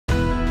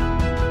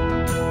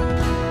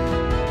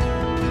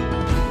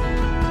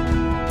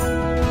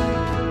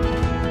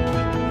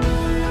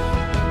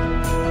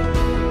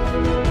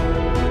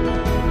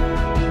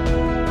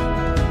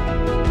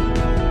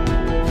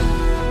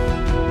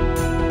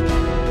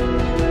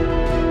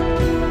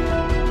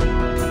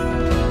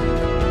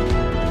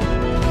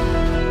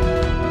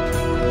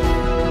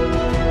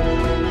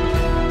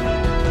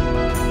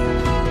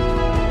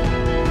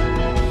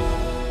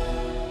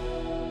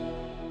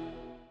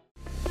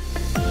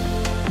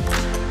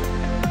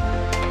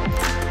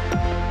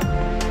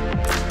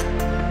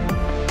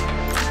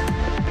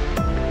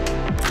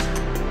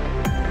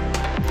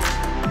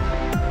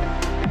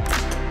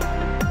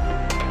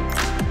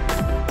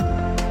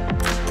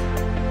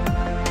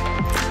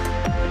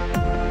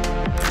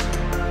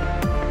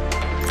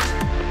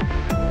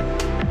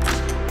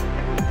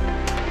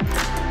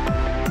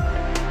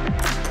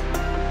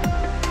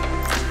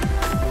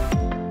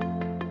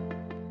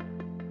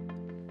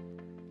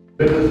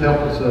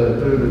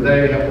through the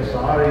day. Help us to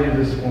honor you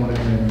this morning.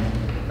 And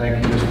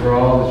thank you just for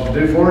all that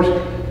you do for us.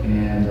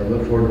 And I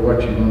look forward to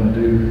what you're going to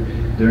do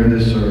during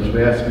this service.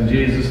 We ask in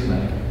Jesus'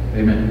 name.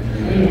 Amen.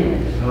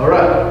 Amen. All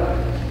right.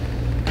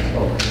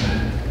 Oh,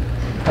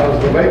 I was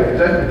going to wait for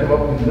Jack to come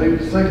up and lead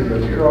the singing,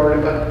 but you're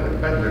already back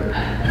there.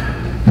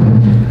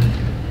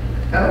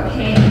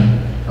 Okay.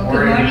 Well,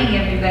 good morning,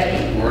 everybody.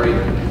 Morning.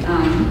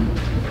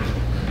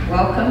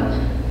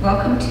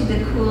 Welcome to the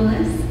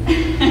coolness.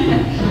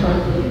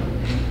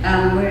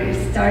 We're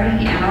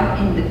starting out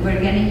we're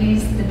going to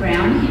use the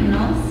brown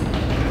hymnals.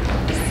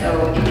 So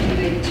if you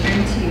would turn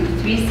to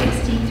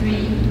 363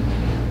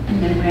 in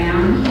the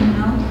brown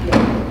hymnal,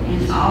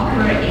 and all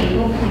who are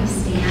able, please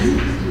stand.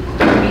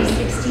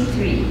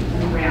 363 in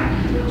the brown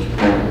hymnal.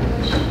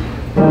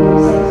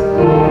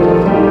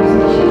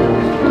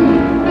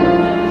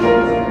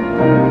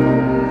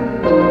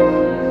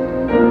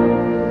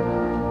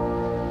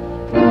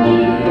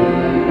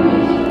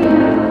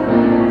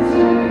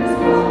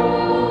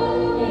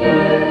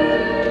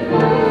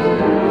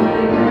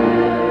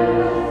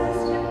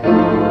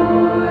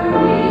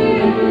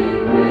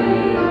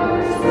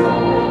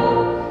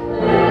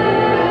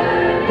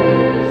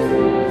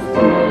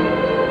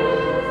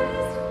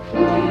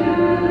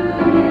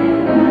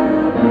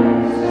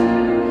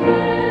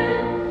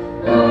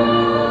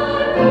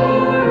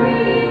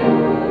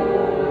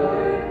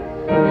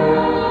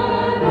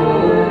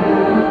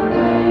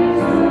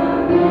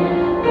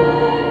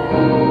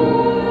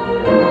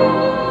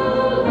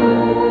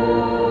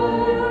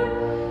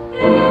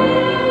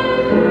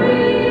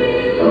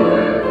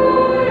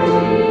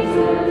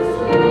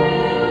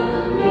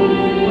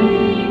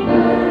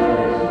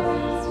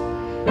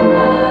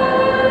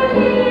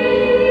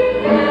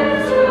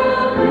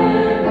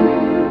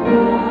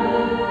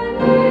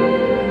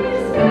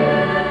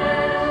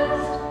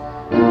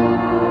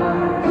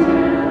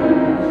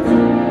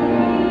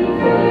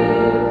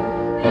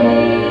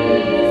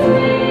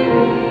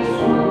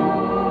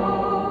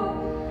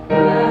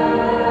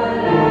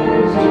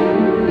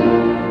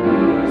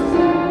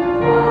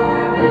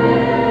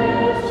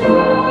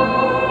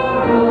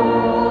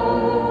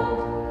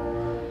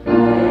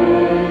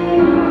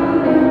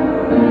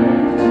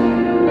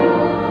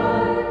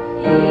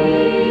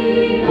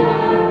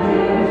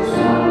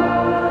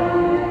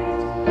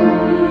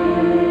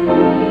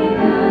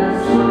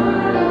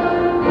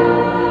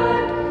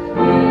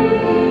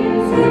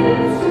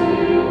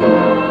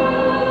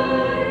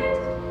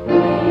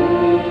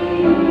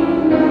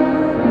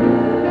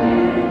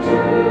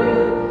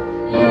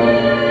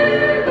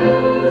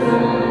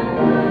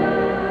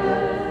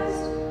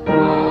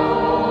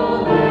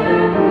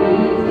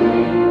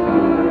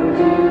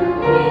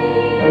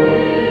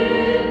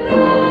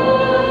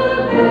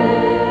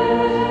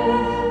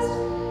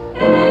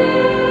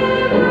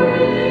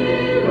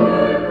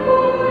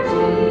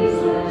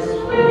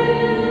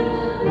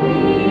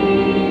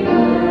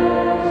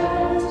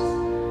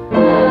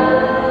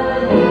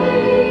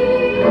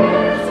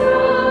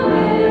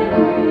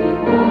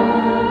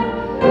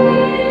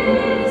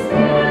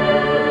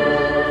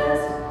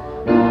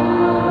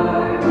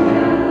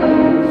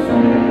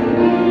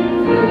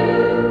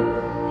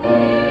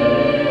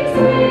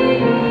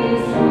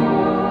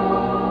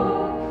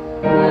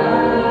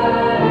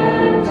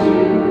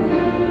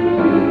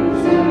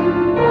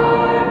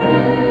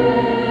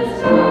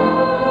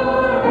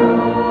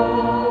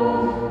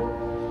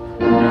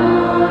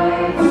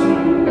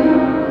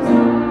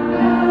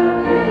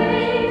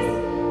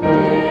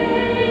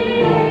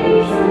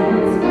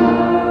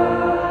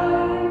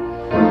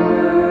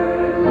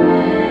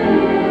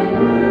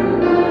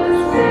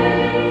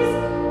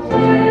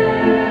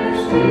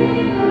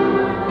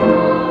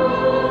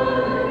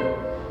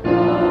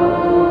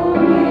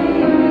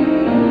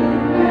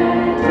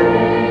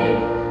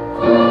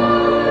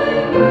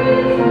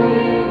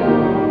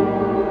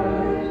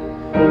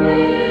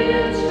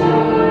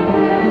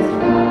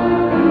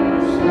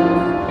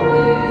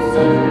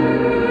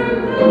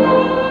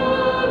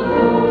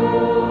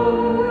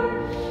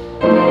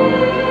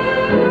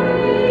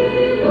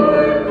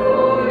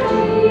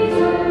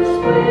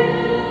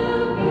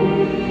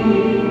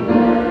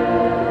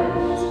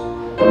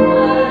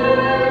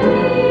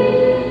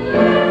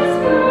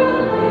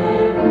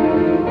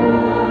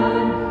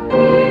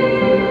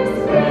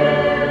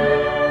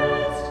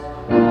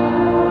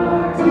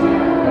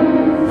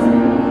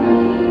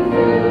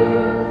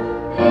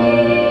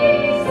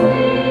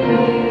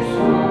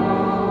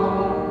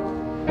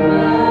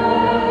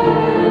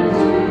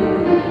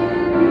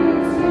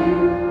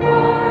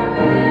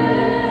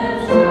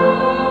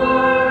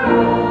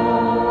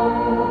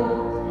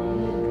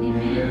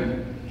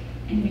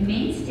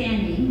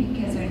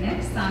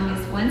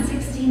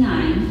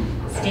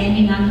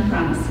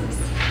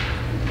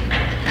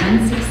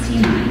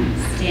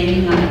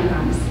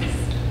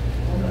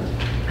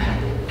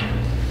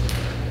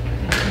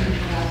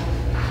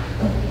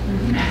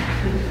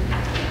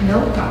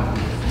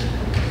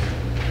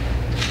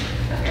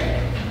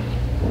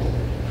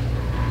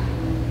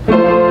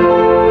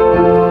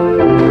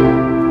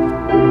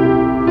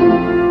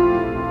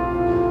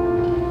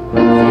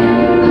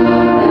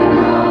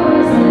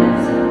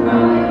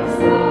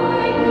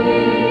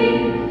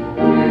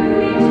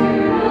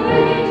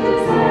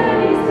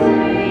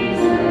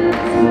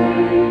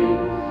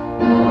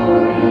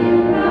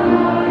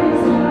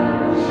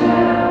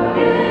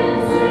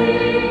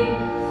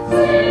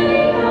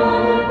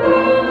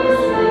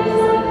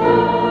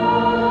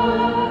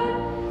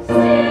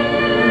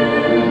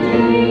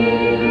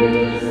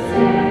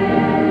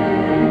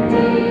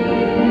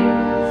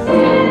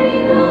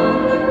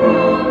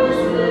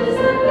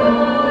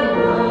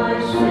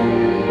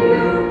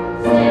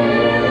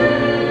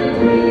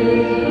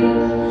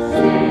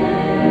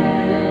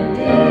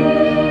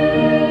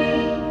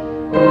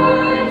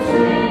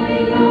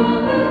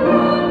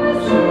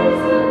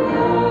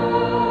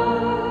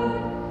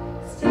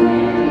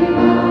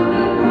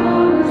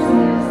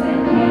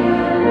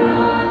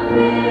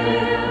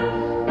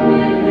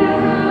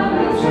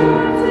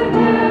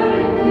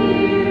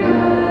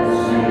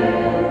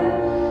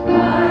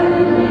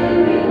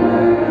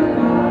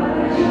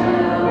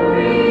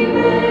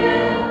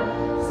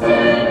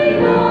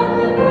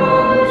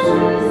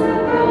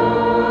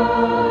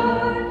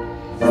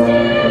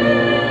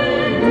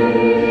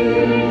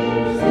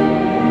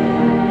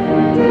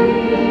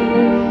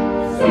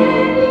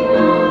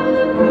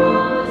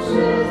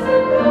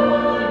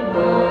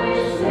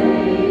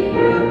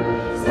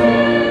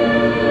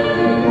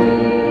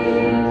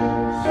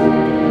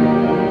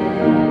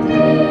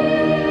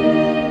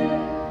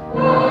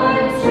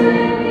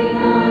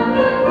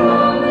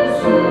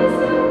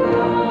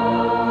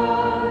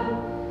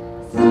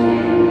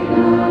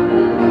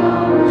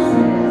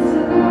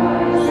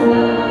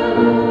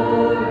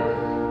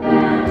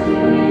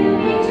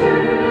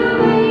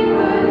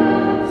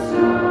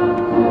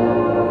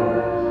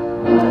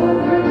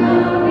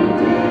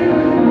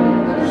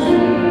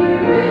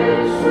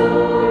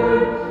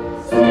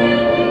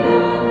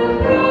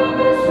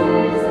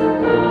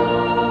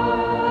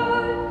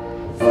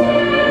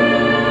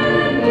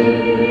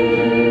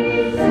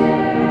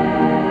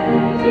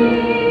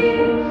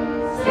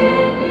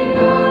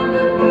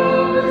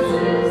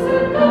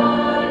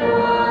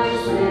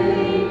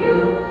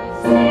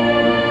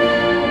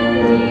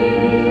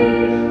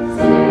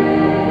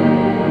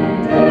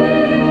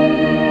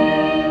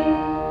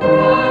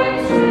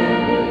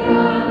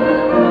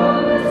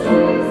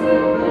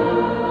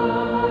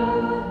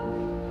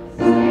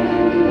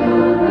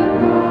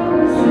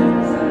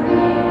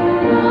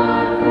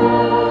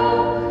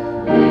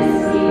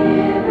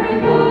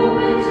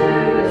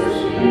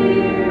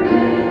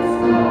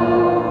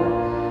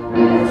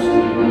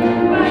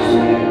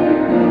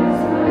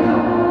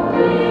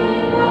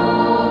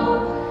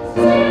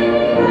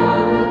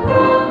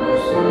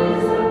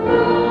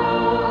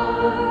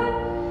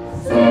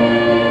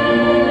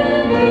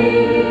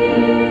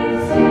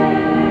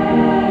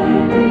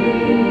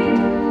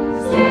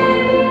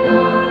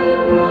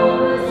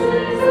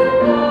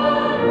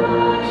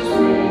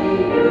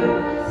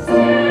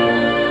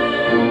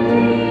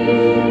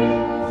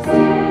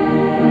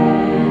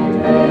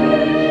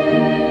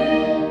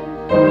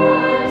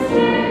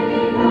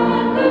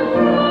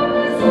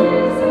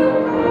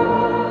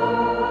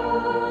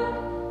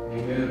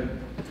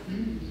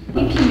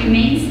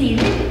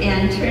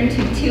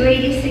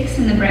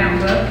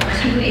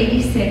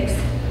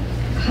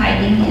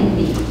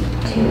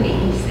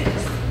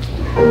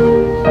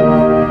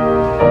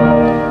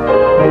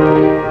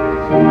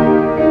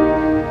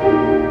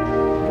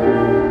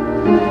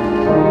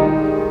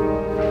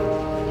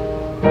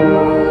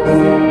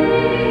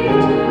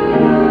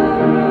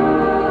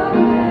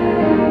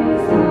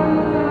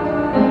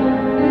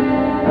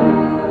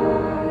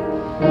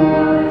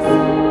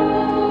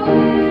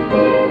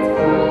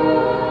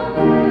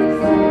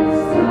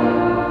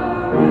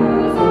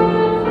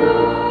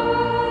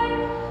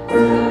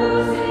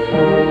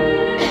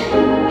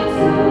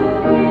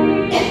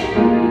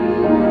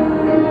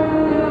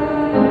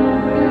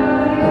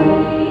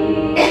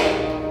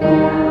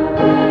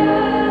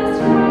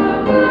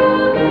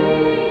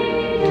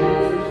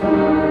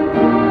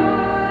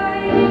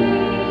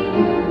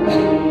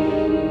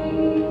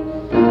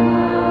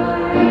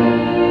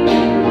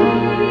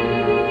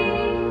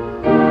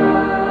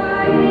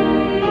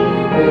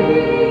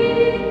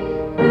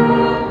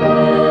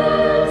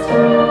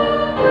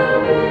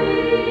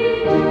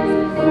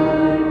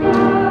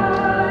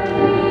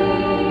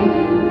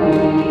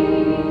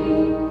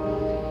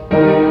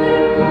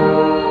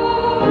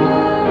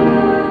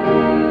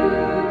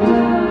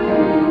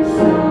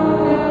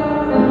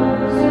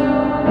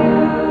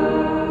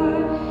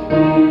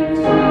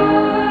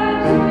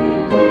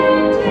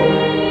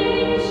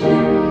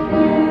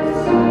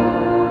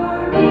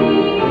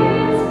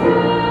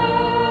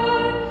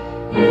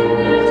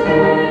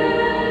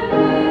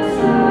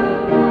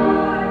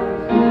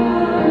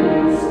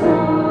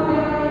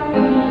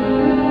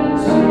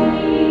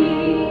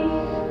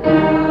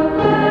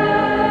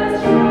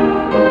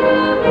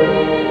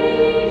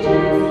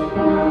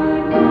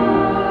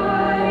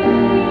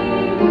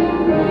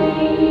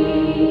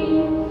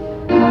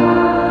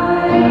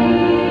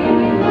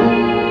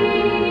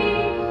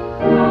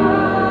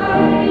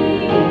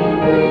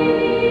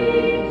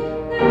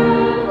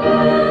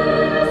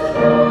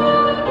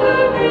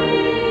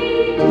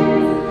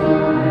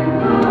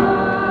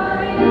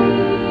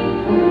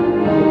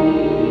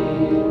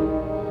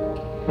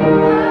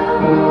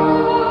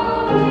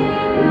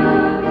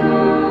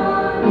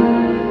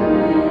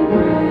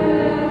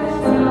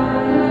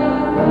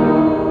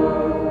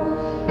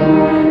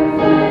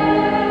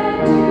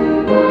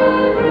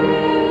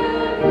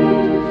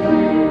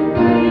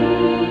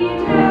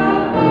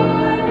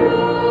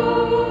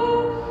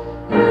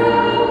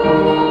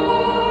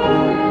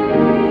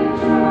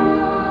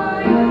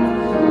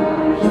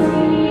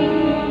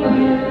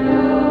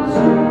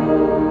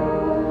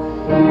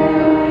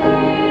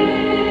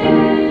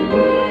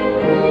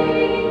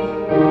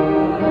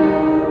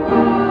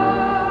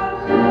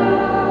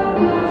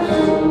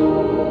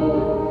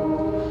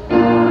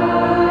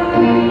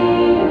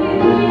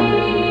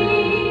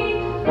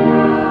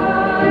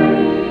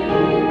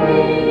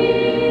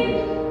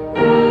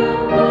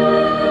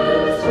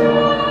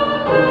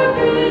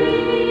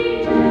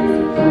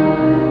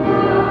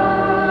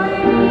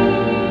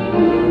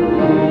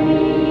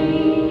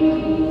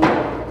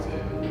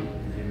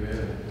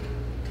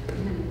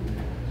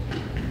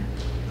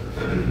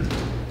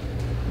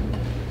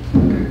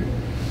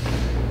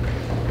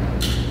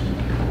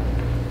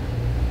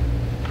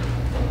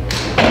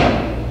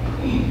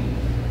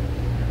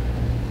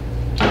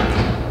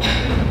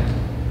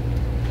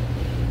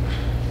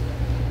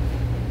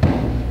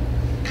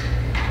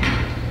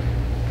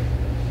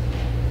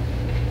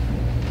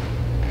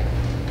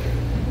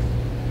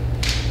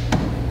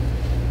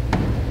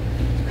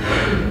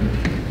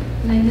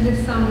 name of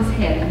the song is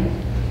Heaven.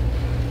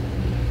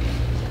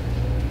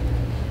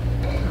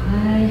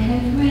 I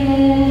have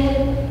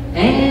read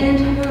and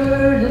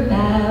heard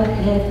about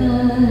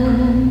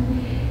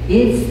heaven.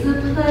 It's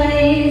the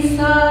place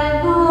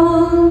I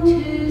long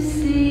to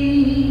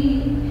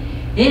see.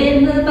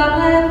 In the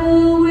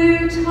Bible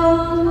we're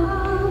told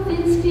of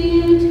its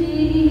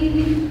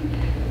beauty.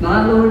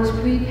 My Lord's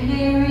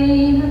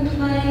preparing a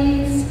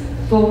place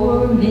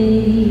for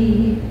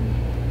me.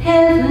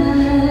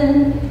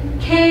 Heaven,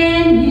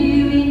 can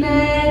you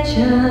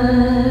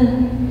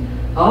imagine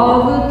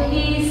all the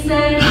peace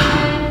and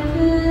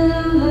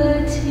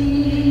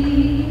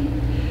tranquility?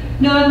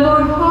 No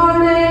more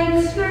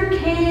heartaches or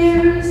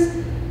cares,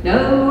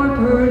 no more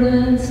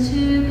burdens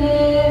to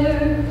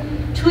bear.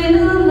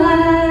 'Twill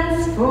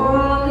last for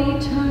all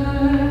eternity.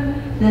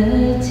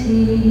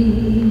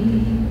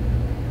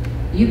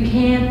 You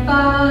can't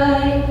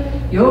buy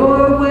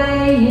your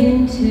way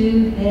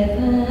into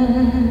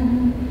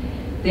heaven.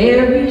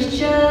 There is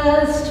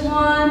just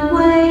one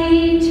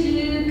way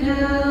to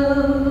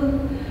go,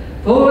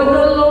 for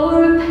the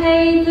Lord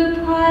paid the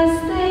price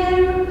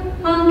there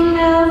on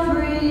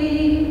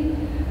Calvary.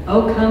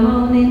 Oh, come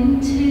on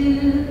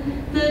into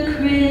the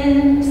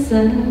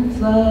crimson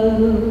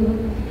flow.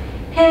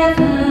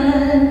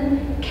 Heaven,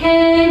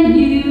 can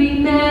you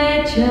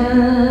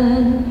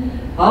imagine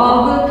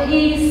all the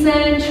peace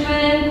and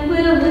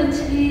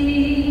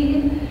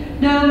tranquility?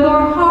 No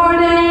more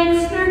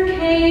heartaches nor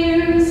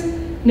cares,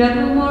 no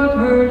more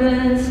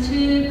burdens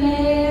to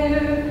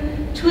bear.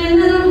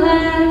 'Twill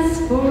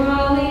last for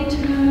all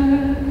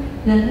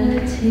eternity.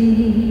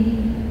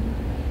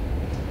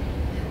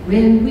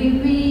 When we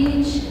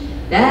reach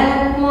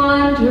that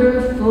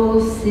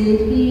wonderful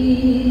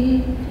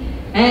city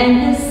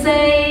and the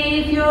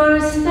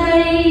Savior's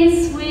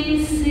face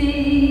we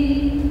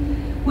see,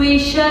 we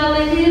shall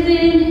live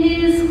in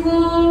His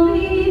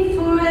glory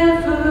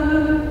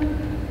forever.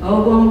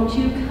 Oh, won't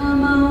you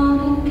come on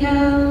and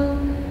go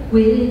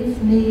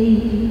with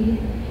me?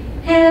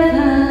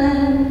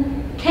 Heaven,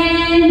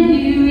 can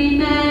you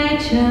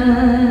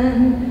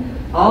imagine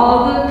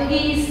all the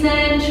peace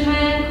and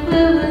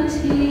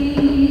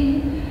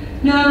tranquility?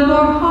 No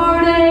more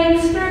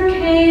heartaches nor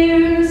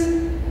cares,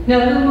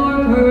 no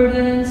more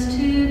burdens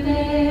to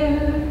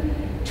bear.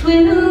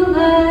 'Twill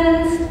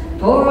last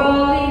for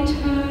all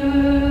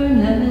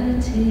eternity.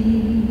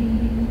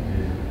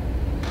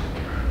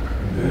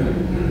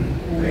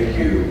 Thank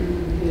you.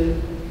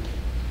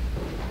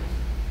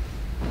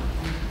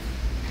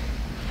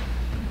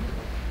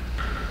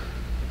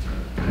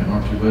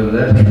 Aren't you glad of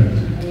that truth?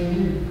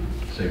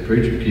 Say,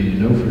 preacher, can you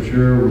know for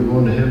sure we're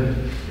going to heaven?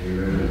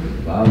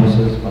 The Bible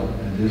says about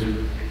this.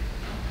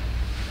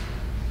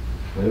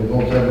 Well, we're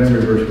going to that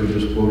memory verse we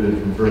just quoted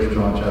from 1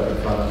 John chapter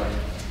 5.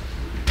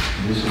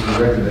 And this is the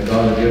record that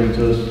God has given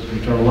to us,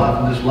 eternal life,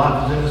 and this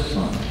life is in His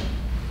Son.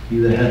 He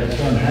that hath the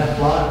Son hath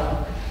life,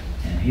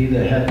 and he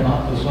that hath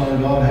not the Son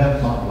of God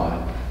hath not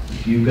life.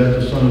 If you've got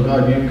the Son of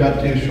God, you've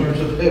got the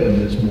assurance of heaven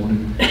this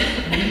morning.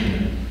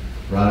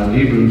 Right in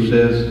Hebrews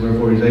says,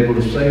 wherefore He's able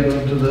to save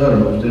unto the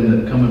uttermost them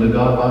that come unto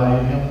God by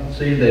Him,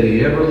 see that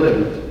He ever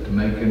liveth to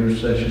make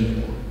intercession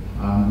for them.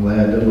 I'm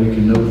glad that we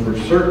can know for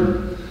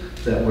certain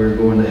that we're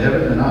going to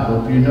heaven, and I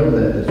hope you know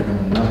that this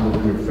morning. I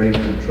hope your faith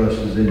and trust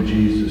is in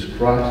Jesus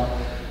Christ.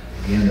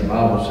 Again, the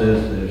Bible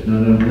says there's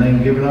none other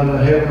name given unto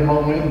heaven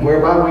among men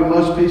whereby we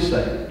must be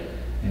saved.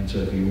 And so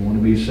if you want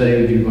to be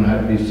saved, you're going to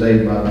have to be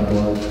saved by the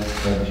blood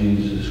of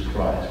Jesus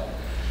Christ.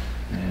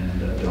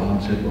 And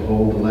John said,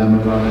 behold, the Lamb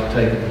of God that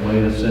taketh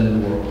away the sin of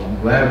the world. I'm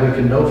glad we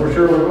can know for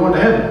sure we're going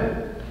to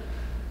heaven.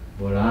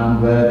 But I'm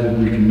glad that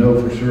we can know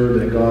for sure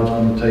that God's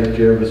going to take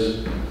care of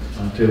us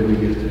until we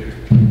get there.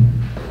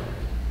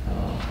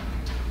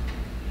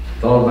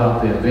 Thought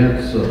about the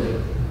events of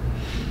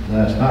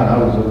last night. I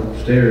was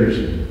upstairs.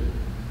 And of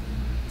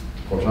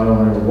course, I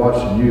don't ever watch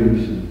the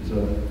news. And so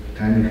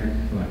Tammy,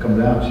 when I come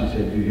down, she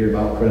said, "Did you hear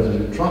about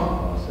President Trump?"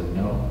 I said,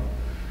 "No."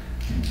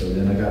 And so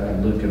then I got to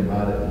looking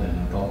about it, and then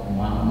I thought,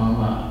 my,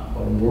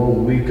 what world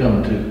will we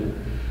come to?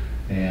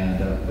 And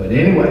but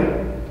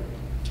anyway,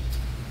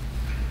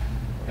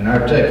 in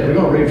our text, we're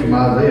going to read from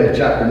Isaiah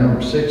chapter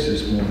number 6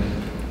 this morning.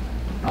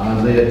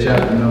 Isaiah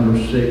chapter number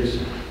 6.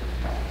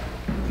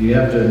 You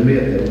have to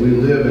admit that we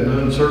live in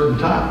uncertain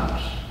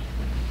times.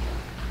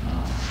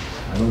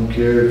 I don't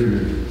care if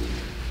you're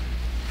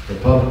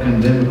Republican,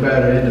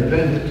 Democrat, or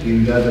Independent.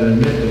 You've got to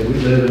admit that we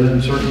live in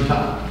uncertain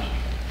times.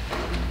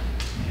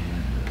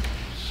 And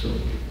so,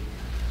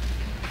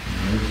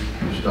 you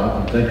stop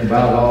and think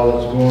about all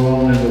that's going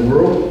on in the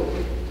world,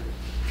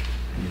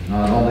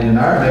 not only in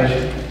our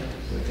nation,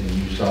 but then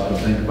you stop and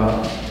think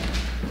about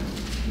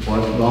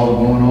what's all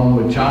going on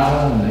with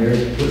China, and they're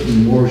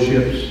putting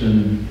warships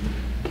and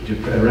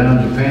around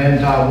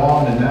Japan,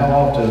 Taiwan, and now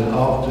off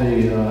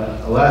the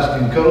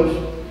Alaskan coast.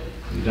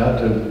 We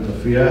got the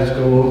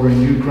fiasco over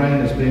in Ukraine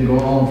that's been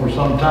going on for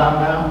some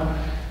time now,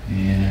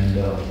 and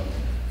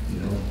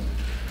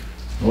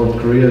North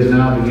Korea is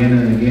now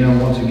beginning again,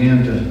 once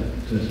again, to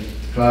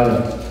try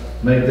to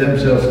make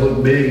themselves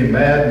look big and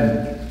bad,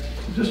 and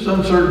just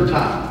uncertain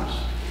times.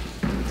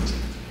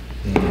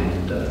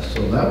 And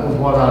so that was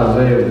what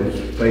Isaiah was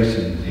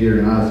facing here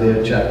in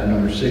Isaiah chapter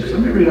number 6. Let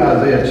me read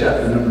Isaiah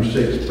chapter number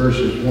 6,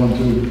 verses 1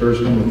 through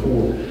verse number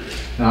 4.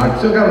 Now, I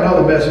still got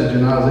another message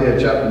in Isaiah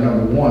chapter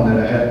number 1 that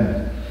I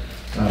hadn't.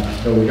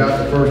 So we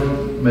got the first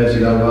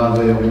message out of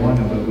Isaiah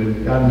 1, but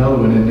we've got another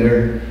one in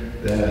there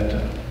that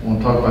I want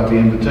to talk about the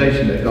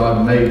invitation that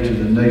God made to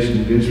the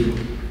nation of Israel.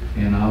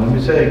 And let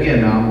me say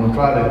again, now I'm going to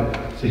try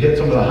to hit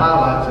some of the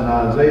highlights in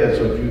Isaiah.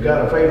 So if you've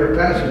got a favorite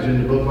passage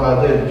in the book of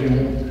Isaiah that you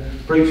want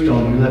preached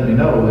on, you let me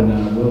know,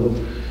 and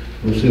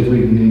we'll see if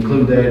we can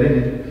include that in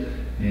it.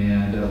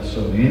 And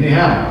so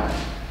anyhow,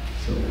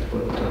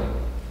 but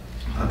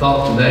I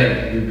thought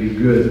today it'd be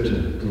good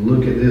to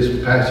look at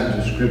this passage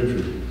of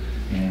Scripture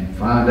and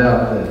find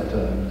out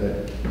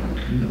that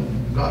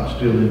God's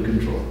still in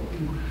control.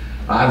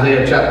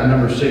 Isaiah chapter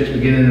number 6,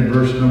 beginning in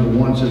verse number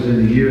 1, says,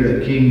 "In the year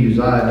that King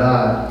Uzziah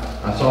died,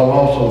 I saw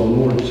also the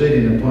Lord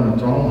sitting upon a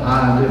throne,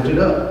 high and lifted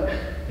up,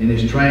 and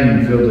his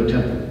train filled the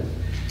temple.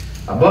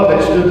 Above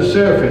it stood the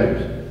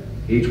seraphims.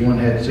 Each one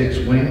had 6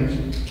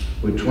 wings.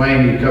 With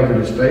twain he covered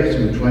his face,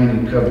 and with twain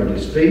he covered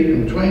his feet,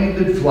 and with twain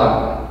he did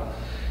fly.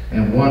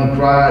 And one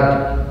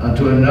cried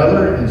unto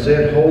another, and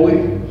said,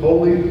 Holy,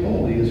 holy,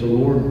 holy is the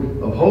Lord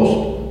of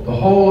hosts. The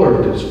whole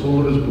earth is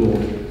full of his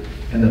glory.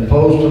 And the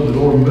posts of the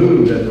door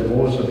moved at the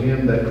voice of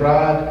him that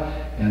cried,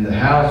 and the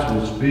house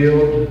was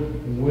filled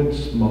with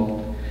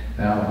smoke."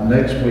 Now,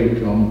 next week,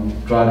 I'm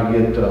trying to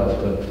get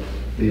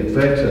the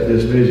effects that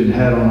this vision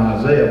had on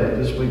Isaiah, but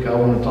this week I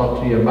want to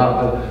talk to you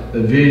about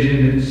the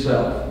vision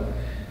itself.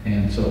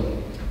 And so,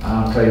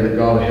 I pray that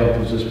God will help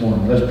us this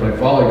morning. Let's pray.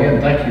 Father,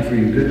 again, thank you for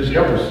your goodness.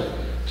 Help us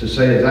to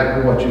say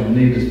exactly what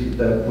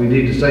that we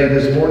need to say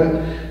this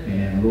morning.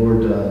 And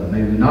Lord,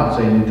 may we not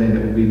say anything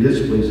that will be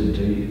displeasing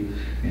to you.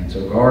 And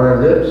so guard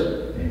our lips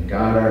and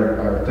guide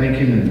our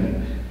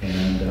thinking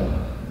and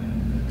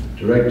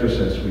direct us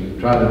as we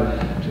try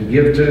to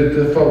give to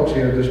the folks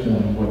here this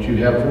morning what you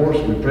have for us.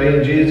 We pray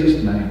in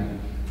Jesus' name.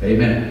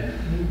 Amen.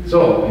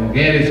 So,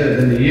 again, he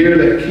says, in the year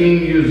that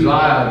King Uzziah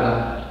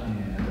died.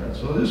 And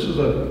so this is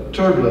a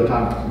turbulent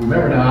time.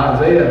 Remember now,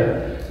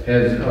 Uzziah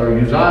has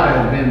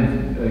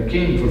been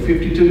king for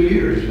 52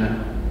 years now.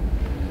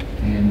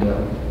 And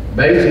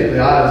basically,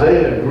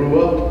 Isaiah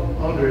grew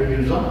up under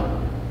Uzziah.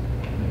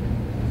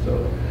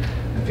 So,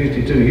 in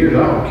 52 years,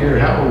 I don't care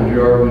how old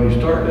you are when you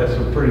start, that's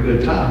a pretty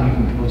good time. You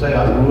can say,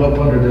 I grew up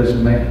under this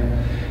man.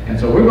 And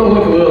so we're going to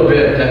look a little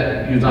bit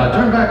at Uzziah.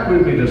 Turn back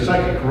with me to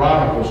 2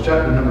 Chronicles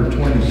chapter number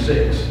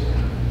 26.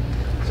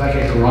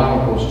 2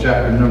 Chronicles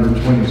chapter number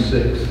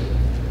 26.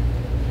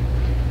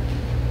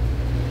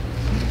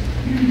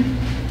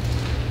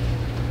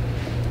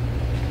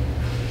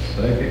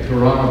 Second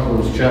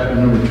Chronicles chapter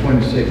number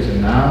 26.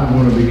 And now I'm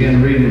going to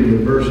begin reading the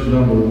verse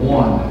number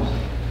 1.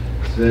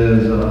 It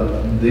says,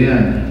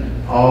 Then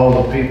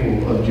all the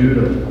people of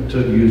Judah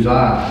took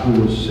Uzziah,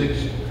 who was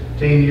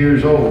 16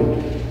 years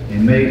old,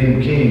 and made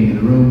him king in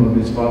the room of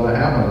his father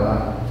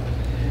Amaziah.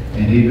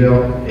 And he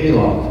built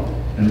Eloth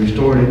and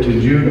restored it to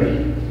Judah.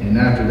 And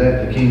after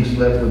that the king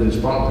slept with his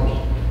fathers.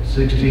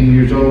 16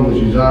 years old was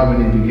Uzziah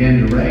when he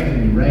began to reign.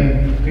 And he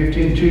reigned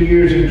 52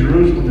 years in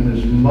Jerusalem, and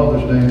his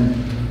mother's name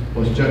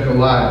was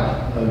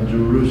Jecoliah of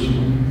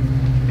Jerusalem.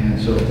 And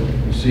so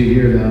you see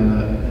here that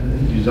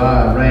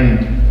Uzziah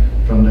reigned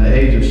from the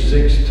age of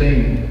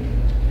 16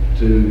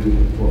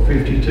 for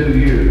 52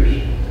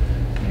 years.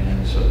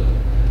 And so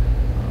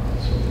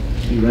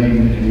he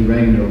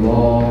reigned a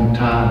long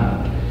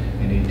time.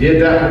 And he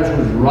did that which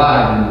was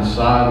right in the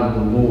sight of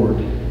the Lord.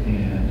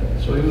 And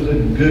so he was a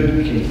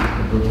good king.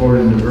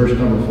 According to verse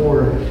number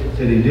 4, it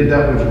said he did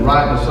that which was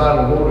right in the sight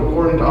of the Lord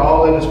according to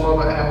all that his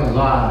father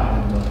Amaziah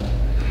had done.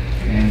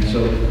 And so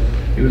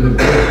he was a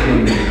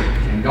good king.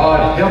 And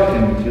God helped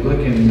him. If you look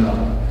in,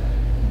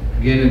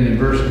 beginning in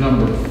verse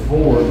number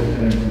 4,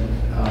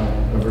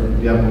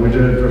 we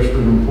did verse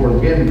number 4.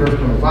 Again, verse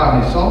number 5.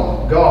 And he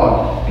sought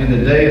God in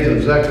the days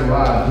of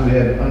Zechariah, who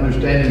had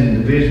understanding in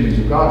the visions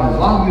of God. And as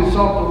long as he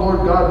sought the Lord,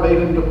 God made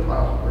him to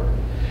prosper.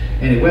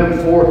 And he went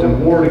forth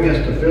and warred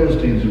against the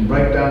Philistines, and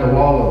brake down the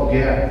wall of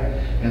Gath,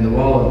 and the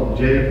wall of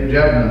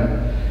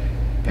Jabneh,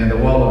 and the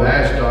wall of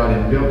Ashdod,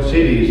 and built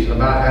cities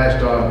about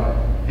Ashdod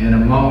and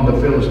among the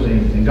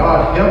Philistines. And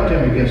God helped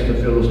him against the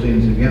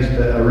Philistines, against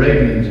the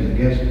Arabians, and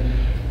against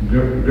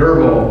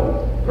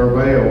Gerbaal,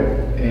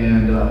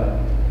 and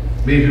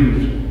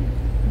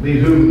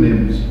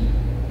Mehunims,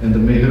 and the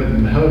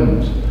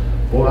Mehunims.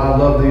 Boy, I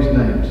love these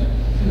names.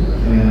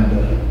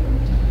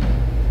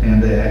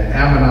 And the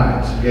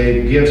Ammonites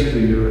gave gifts to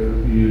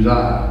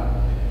Uzziah,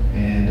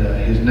 and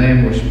his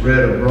name was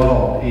spread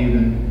abroad,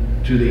 even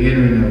to the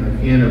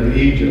end of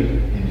Egypt,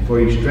 and for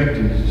he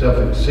strengthened himself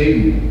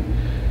exceedingly.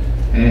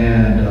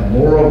 And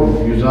moreover,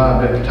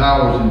 Uzziah built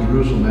towers in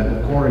Jerusalem at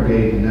the corner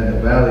gate, and at the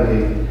valley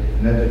gate,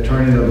 and at the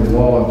turning of the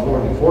wall,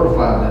 and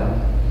fortified them.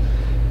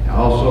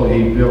 Also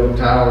he built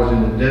towers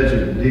in the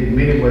desert and digged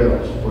many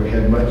wells, for he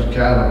had much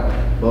cattle,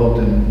 both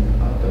in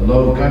the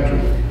low country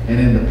and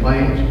in the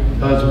plains,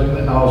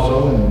 husbandmen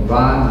also, and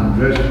vines and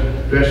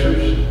vine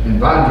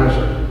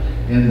dressers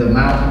in the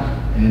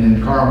mountains, and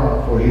in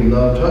Carmel, for he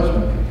loved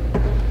husbandry.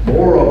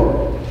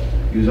 Moreover,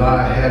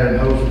 Uzziah had an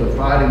host of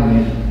fighting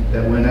men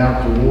that went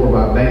out to war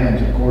by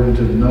bands, according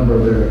to the number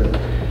of their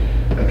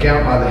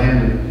account by the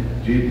hand of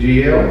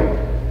Giel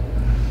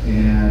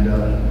and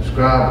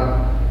scribe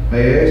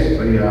Maas.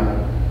 So yeah,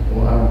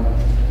 well, I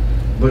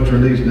butcher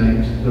these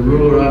names. The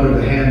ruler under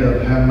the hand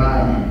of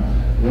Haman,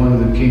 one of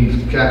the king's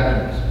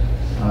captains.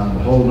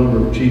 The whole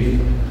number of chief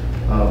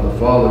the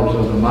fathers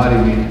of the mighty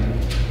men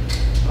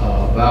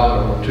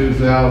valor were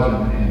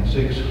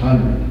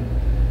 2,600.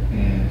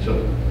 And so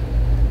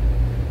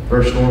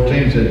verse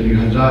 14 says,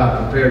 Uzziah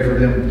prepared for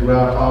them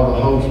throughout all the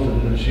host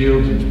of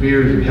shields and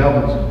spears and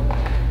helmets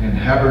and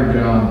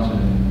habergeons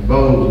and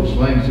bows and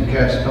slings and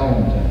cast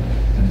stones, and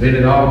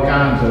invented all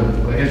kinds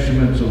of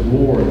instruments of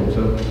war. And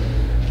so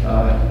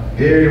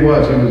here he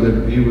was.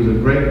 He was a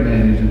great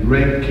man. He was a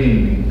great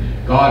king.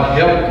 God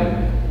helped him.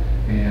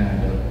 And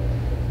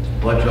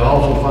but you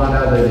also find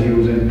out that he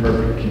was an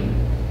imperfect king.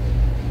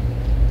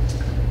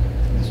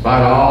 In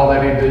spite of all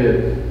that he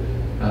did,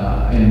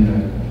 in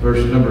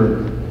verse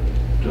number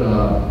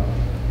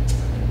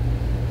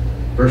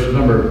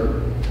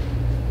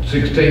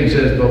 16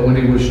 says, but when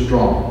he was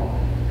strong,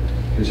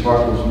 his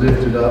heart was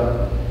lifted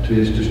up to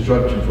his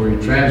destruction, for he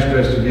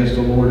transgressed against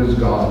the Lord his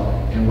God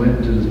and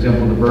went to the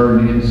temple to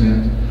burn the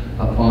incense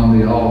upon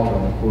the altar.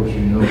 And of course,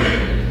 you know,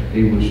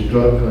 he was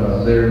struck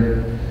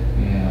there,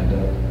 and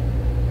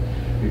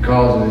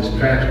because of his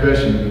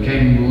transgression, he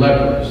became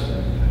leprous.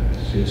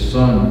 His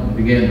son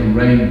began to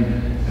reign.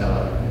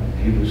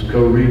 He was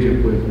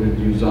co-regent with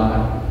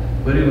Uzziah.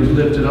 But he was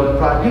lifted up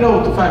pride. You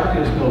know, the fact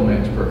is, no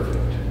man's perfect.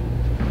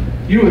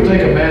 You would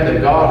think a man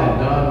that God had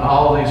done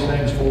all these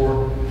things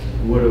for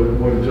would have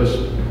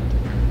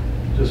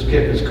just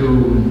kept his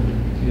cool and,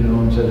 you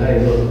know, and said, hey,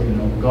 look, you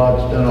know,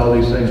 God's done all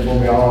these things for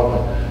me,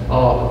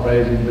 all to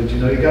praise him. But, you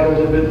know, he got a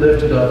little bit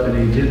lifted up and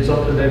he did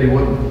something that he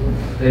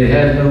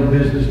had no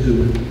business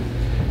doing.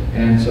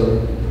 And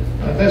so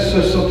that's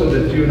just something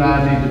that you and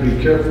I need to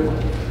be careful of.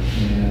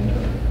 And,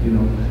 you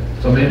know,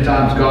 so many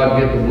times God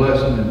gets the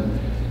blessing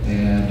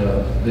and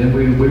then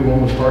we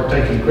want to start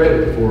taking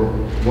credit for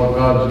what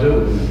God's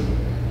doing.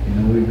 You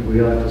know,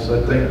 we like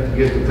to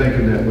get to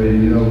thinking that way.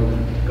 You know,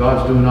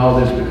 God's doing all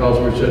this because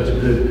we're such a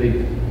good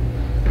people.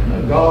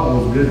 No, God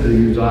was good to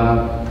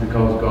Uzziah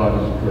because God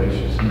is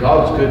gracious. And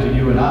God's good to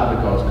you and I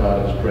because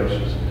God is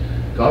gracious.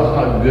 God's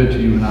not good to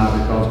you and I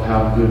because of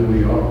how good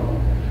we are.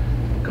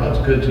 God's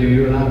good to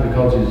you and I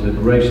because he's a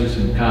gracious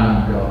and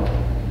kind God.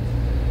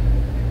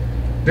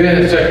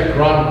 Then in 2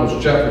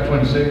 Chronicles chapter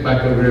 26,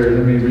 back over here,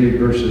 let me read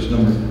verses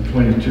number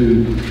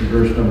 22 to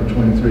verse number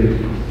 23,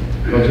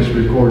 because this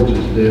records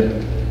his death.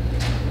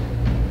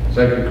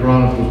 2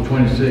 Chronicles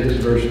 26,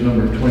 verse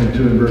number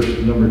 22 and verse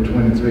number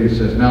 23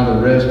 says, now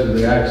the rest of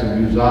the acts of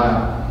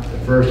Uzziah, the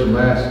first and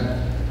last,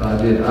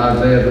 did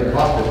Isaiah the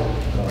prophet,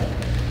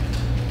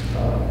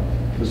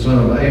 the son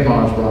of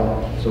Amos,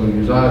 write. So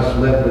Uzziah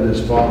slept with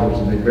his fathers,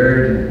 and they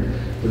buried him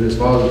with his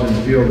fathers in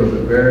the field of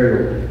the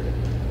burial,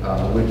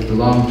 which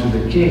belonged to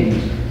the kings,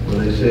 where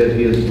they said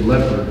he is the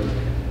leper,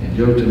 and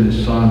Jotham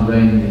his son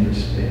reigned in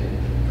his stead.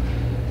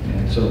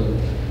 And so,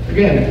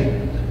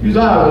 again,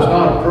 Uzziah was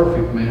not a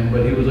perfect man,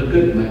 but he was a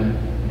good man,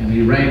 and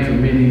he reigned for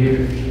many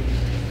years.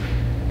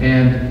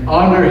 And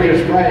under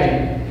his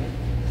reign,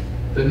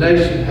 the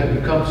nation had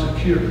become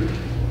secure.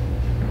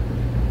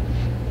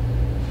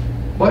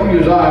 But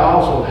Uzziah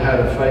also had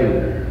a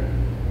failure.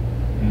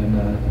 And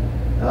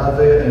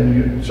Isaiah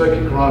in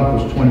 2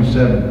 Chronicles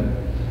 27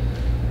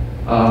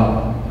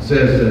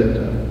 says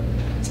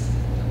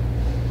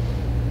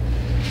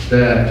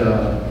that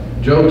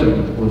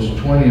Jotham was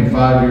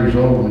 25 years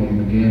old when he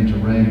began to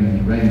reign, and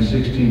he reigned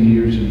 16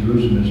 years in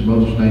Jerusalem. His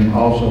mother's name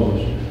also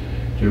was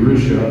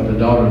Jerusha, the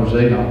daughter of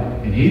Zadok,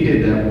 and he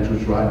did that which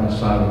was right in the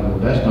sight of the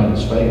Lord. That's not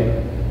his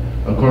failure,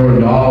 according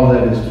to all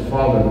that his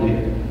father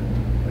did.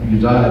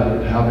 Uzziah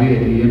did.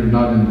 Howbeit he entered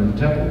not into the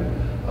temple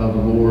of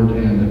the Lord,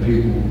 and the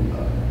people,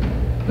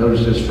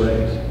 notice this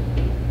phrase,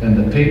 and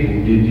the people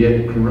did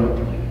yet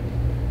corruptly.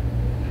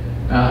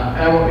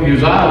 Now,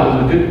 Uzziah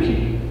was a good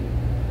king,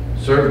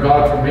 served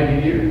God for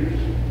many years.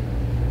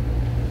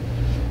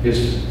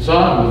 His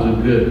son was a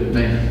good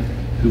man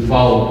who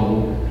followed the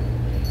Lord.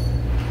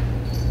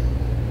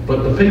 But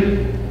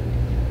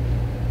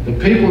the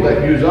people that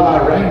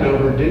Uzziah reigned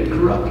over did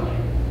corruptly.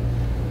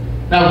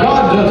 Now,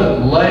 God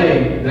doesn't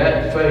lay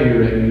that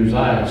failure at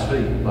Uzziah's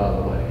feet, by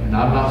the way. And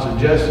I'm not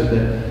suggesting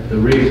that the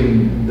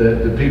reason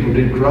that the people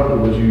did corruptly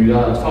was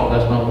Uzziah's fault.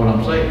 That's not what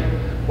I'm saying.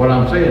 What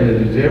I'm saying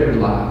is every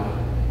life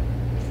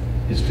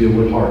is filled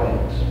with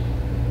heartaches.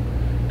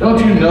 Don't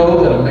you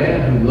know that a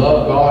man who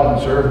loved God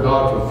and served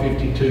God for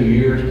 52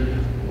 years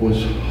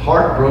was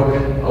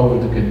heartbroken over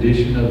the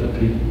condition of the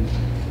people?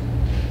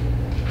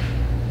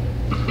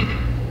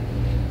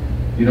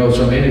 You know,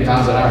 so many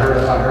times that I heard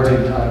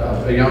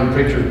a young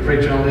preacher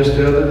preaching on this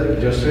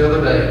just the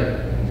other day.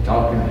 He's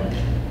talking,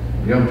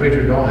 a young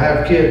preacher don't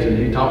have kids, and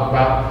he talked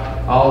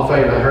about all the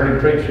faith. I heard him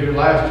preach here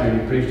last year.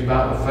 He preached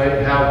about the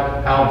faith,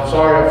 how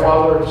sorry our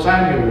father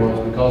Samuel was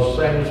because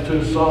Samuel's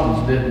two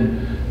sons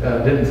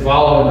didn't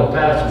follow in the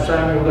path of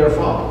Samuel, their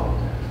father.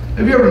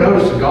 Have you ever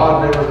noticed that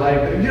God never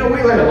laid, you know,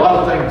 we lay a lot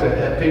of things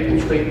at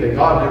people's feet that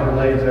God never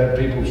lays at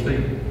people's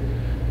feet.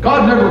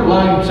 God never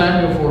blamed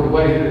Samuel for the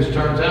way this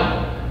turns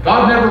out.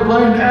 God never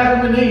blamed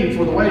Adam and Eve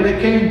for the way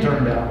that Cain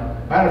turned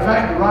out. Matter of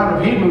fact, the writer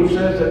of Hebrews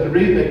says that the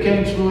reason that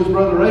Cain slew his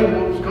brother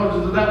Abel was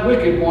because of that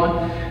wicked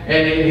one,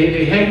 and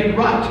he hated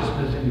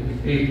righteousness. And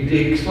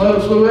he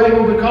slew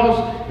Abel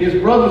because his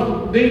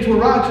brother's deeds were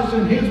righteous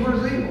and his were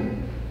evil.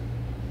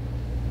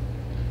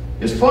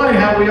 It's funny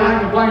how we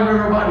like to blame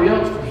everybody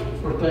else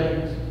for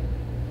things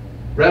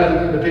rather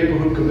than the people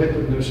who commit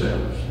them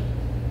themselves.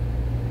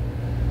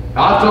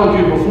 I've told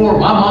you before,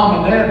 my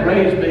mom and dad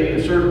raised me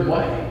a certain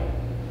way.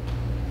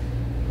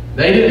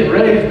 They didn't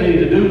raise me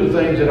to do the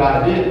things that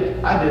I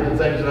did. I did the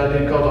things that I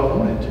did because I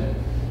wanted to.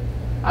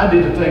 I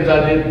did the things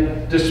I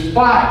did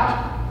despite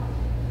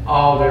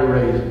all their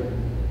raising.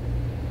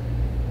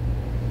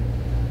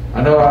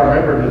 I know I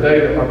remember the day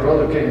that my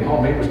brother came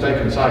home. He was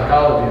taking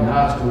psychology in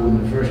high school,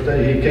 and the first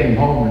day he came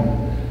home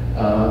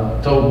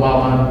and told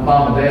mom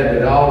and dad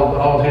that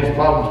all his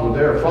problems were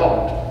their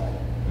fault.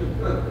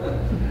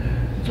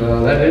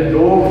 That didn't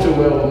go over too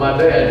well with my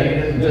dad. He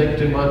didn't think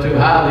too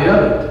highly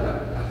of it.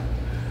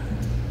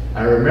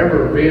 I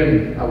remember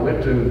I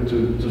went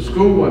to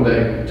school one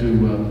day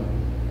to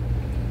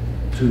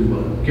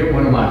get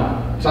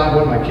sign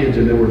one of my kids,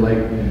 and they were late,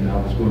 and I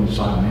was going to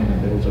sign them in,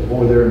 and there was a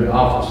boy there in the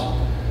office.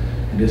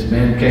 And this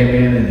man came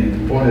in and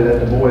he pointed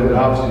at the boy in the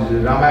office. He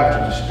said, "I'm after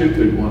the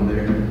stupid one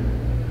there."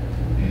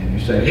 And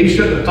he said, he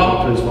shouldn't have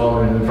talked to his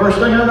father. And the first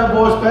thing out of that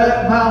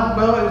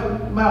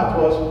boy's mouth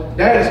was,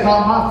 "Dad, it's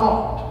not my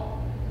fault."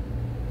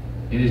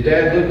 And his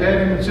dad looked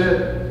at him and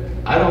said,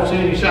 "I don't see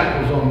any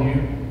shackles on you.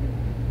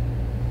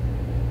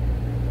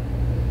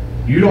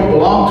 You don't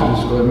belong to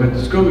the school." And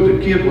the school,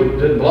 the kid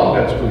didn't belong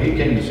to that school. He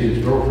came to see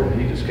his girlfriend.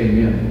 He just came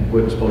in and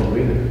wasn't supposed to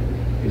be there.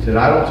 He said,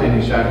 "I don't see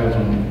any shackles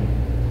on you.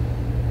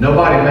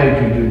 Nobody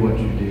made you do what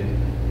you did.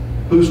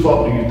 Whose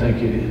fault do you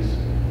think it is?"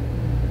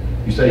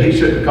 You say he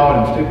shouldn't have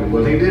called him stupid.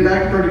 Well, he did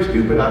act pretty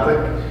stupid, I think.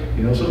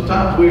 You know,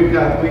 sometimes we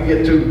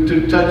get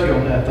too touchy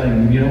on that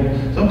thing. You know,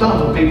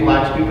 sometimes when people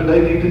act stupid,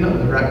 they need to know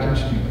they're acting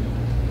stupid.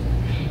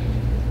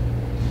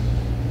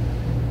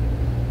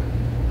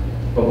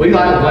 But we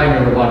like to blame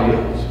everybody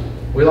else.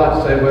 We like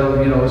to say, well,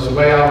 you know, it's the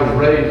way I was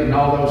raised and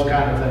all those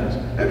kind of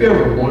things. Have you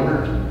ever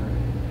wondered?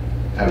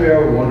 Have you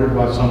ever wondered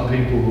why some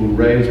people who were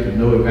raised with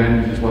no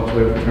advantages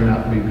whatsoever turn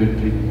out to be good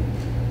people?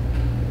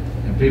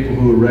 And people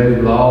who were raised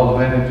with all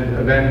the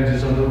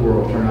advantages under the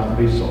world turn out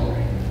to be sorry.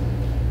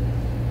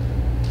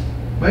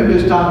 Maybe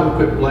it's time to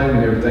quit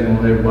blaming everything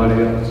on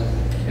everybody else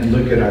and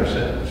look at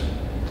ourselves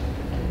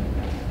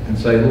and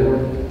say, "Lord,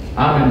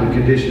 I'm in the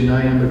condition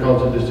I am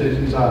because of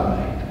decisions I've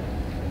made."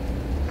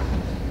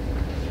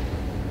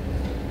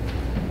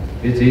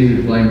 It's easy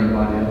to blame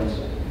everybody else.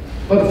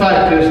 But the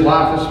fact is,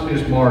 life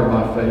is marred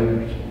by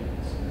failures.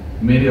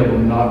 Many of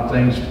them not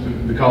things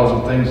because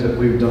of things that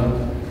we've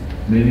done.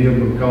 Many of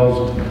them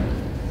because of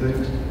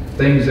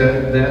things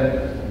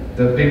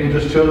that people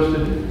just chose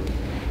to do.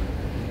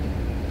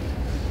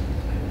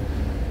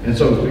 And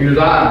so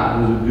Uzziah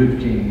was a good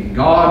king.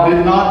 God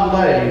did not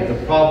lay the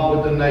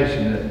problem with the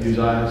nation at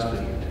Uzziah's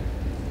feet.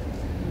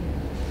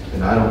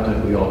 And I don't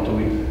think we ought to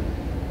either.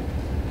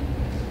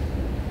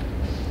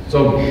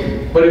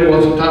 But it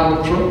was a time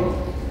of trouble.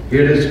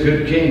 Here this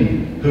good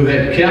king who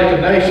had kept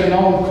the nation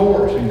on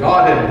course, and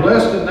God had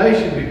blessed the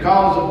nation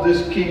because of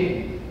this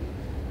king.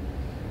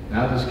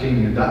 Now this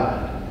king had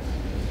died.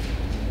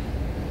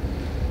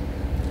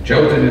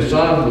 Jotham, his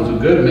son, was a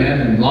good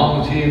man, and as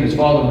long as he and his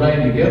father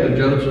reigned together,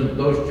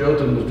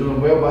 Jotham was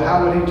doing well. But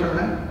how would he turn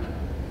out?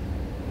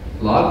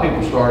 A lot of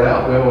people start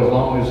out well as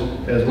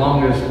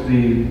long as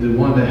the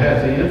one that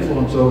has the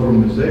influence over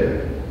them is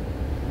there.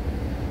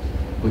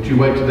 But you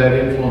wait till that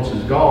influence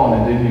is gone,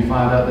 and then you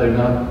find out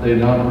they're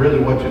not really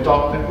what you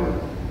thought they were.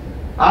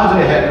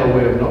 Isaiah had no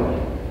way of knowing.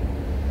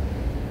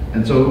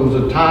 And so it was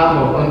a time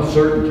of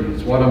uncertainty.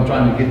 It's what I'm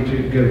trying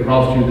to get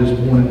across to you this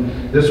morning.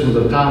 This was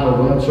a time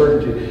of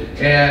uncertainty.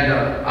 And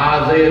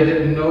Isaiah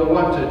didn't know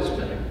what to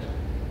expect.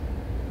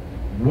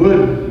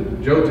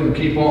 Would Jotham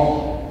keep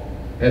on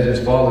as his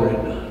father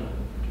had done?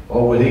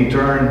 Or would he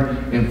turn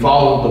and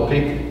follow the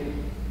people?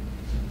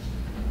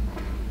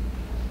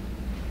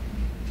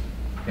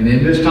 And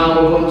in this time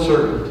of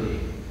uncertainty,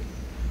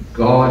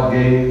 God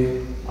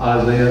gave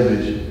Isaiah a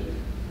vision.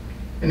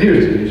 And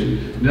here's the vision.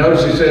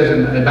 Notice he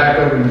says back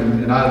over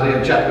in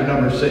Isaiah chapter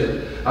number 6.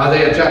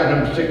 Isaiah chapter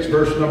number 6,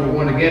 verse number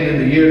 1. "Again, in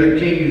the year that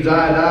King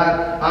Uzziah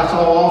died, I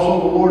saw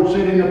also the Lord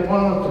sitting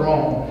upon a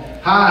throne,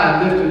 high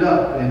and lifted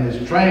up, and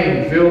his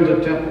train filled the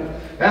temple."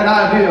 That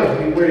idea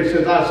of where he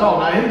says, "I saw,"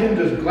 now he didn't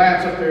just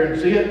glance up there and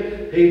see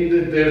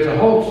it. There's a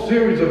whole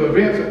series of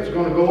events that's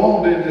going to go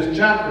on in this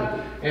chapter.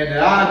 And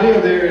the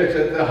idea there is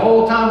that the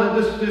whole time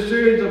that this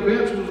series of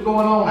events was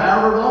going on,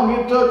 however long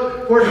it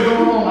took for it to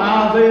go on,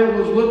 Isaiah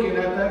was looking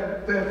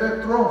at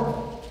that throne.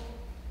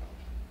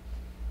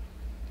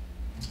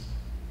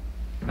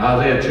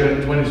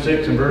 Isaiah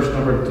 26 and verse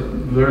number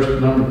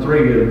 3,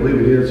 I believe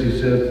it is, he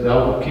says,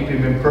 "Thou wilt keep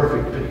him in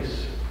perfect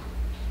peace,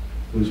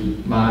 whose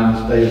mind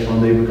is stayed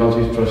upon thee, because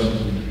he's trusted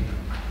in thee."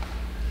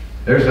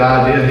 There's the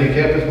idea. He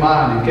kept his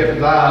mind, he kept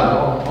his eyes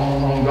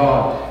on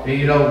God. And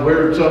you know,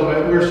 we're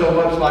so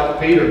much like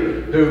Peter,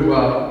 who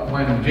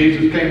when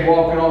Jesus came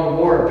walking on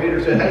the water,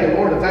 Peter said, "Hey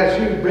Lord, if that's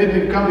you, bid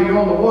me to come to you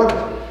on the water."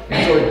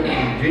 And so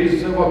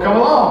Jesus said, "Well, come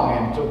along."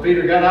 And so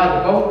Peter got out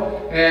of the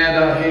boat,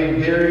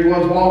 and here he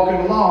was walking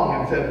along,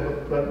 and said,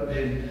 but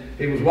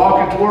he was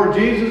walking toward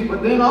Jesus,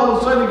 but then all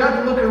of a sudden he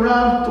got to looking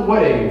around at the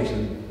waves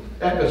and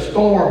at the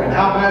storm and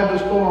how bad the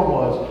storm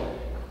was,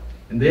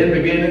 and then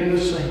beginning to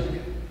sink.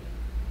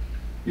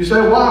 You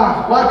say,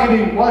 why? Why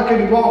could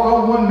he walk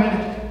on one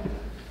minute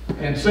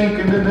and sink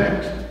in the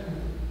next?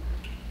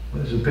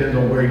 Well, it depends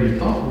on where you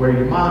thought, where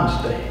your mind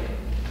stayed.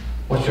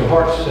 What's your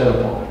heart set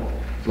upon?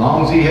 As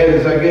long as he had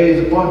his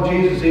gaze upon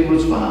Jesus, he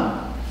was fine,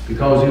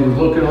 because he was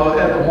looking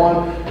at the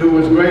one who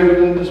was greater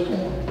than the storm.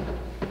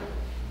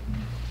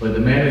 But the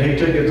minute he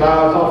took his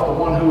eyes off the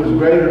one who was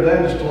greater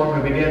than the storm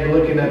and began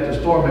looking at the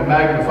storm and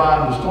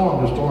magnifying the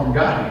storm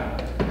got him.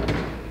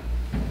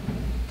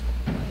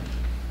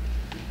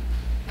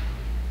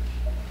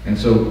 And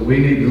so we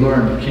need to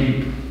learn to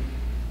keep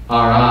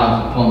our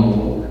eyes upon the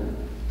Lord.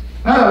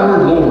 Now, the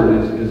word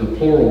Lord is a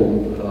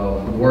plural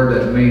word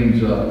that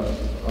means a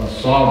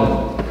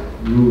sovereign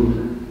ruler.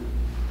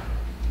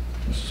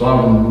 A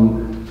sovereign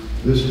ruler.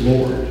 This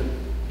Lord.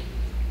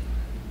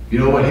 You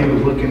know what he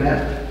was looking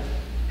at?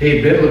 He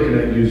had been looking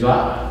at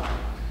Uzziah.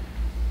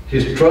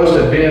 His trust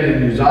had been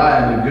in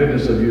Uzziah and the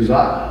goodness of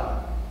Uzziah.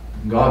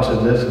 And God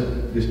said,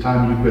 "Listen, it's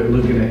time you quit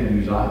looking at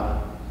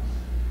Uzziah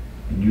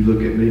and you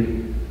look at me.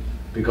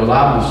 Because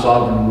I'm the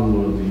sovereign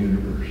ruler of the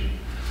universe."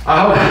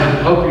 I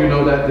hope you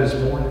know that this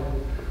morning.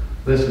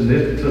 Listen,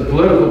 the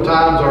political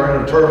times are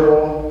in a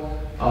turmoil.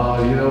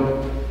 You know,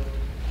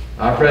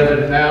 our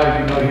president now,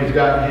 you know, he's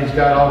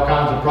got all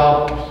kinds of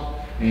problems.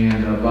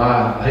 And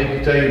I hate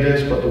to tell you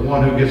this, but the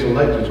one who gets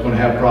elected is going to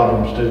have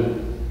problems too.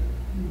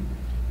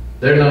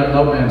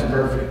 No man's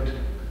perfect.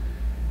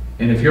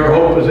 And if your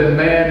hope is in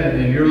man,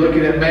 and you're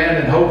looking at man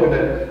and hoping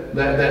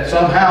that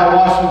somehow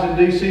Washington,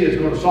 D.C. is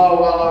going to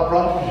solve all our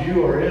problems,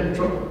 you are in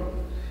trouble.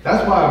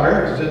 That's why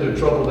America's in the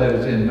trouble that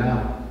it's in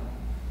now.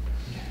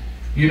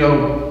 You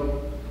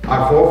know,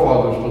 our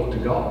forefathers looked to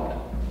God.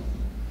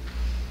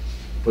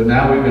 But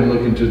now we've been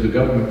looking to the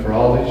government for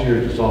all these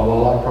years to solve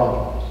all our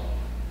problems.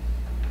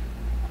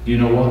 You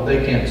know what?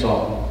 They can't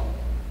solve them.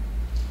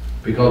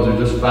 Because they're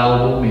just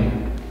fallible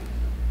men.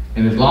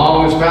 And as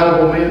long as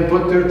fallible men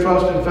put their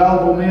trust in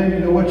fallible men, you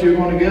know what you're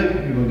going to get?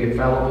 You're going to get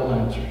fallible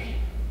answers.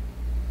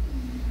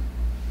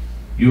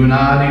 You and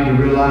I need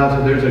to realize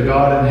that there's a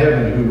God in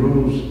heaven who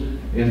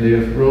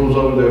rules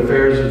over the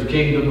affairs of the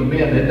kingdom of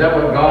men. Isn't that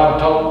what God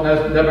taught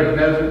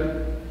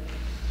Nebuchadnezzar?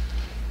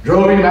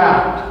 Drove him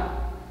out.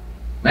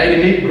 Made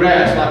him eat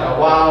grass like a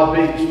wild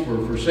beast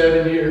for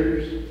 7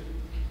 years.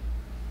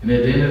 And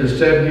at the end of the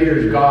 7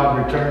 years,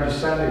 God returned his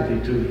sanity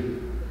to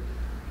him.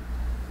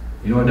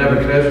 You know what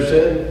Nebuchadnezzar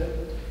said?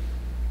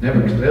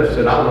 Nebuchadnezzar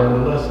said, "I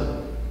learned a lesson.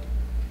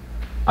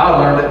 I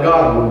learned that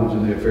God rules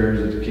in the affairs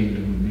of the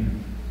kingdom of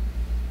men."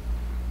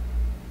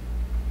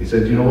 He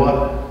said, "You know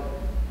what?"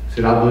 He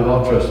said, "I believe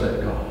I'll trust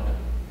that God."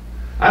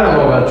 I don't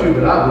know about you,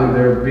 but I believe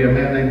there would be a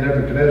man named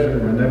Nebuchadnezzar,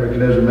 or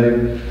Nebuchadnezzar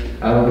maybe.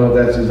 I don't know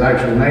if that's his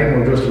actual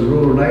name or just a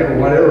ruler name or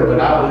whatever, but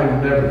I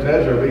believe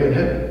Nebuchadnezzar will be in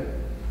heaven.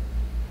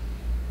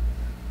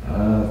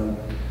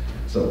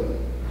 So,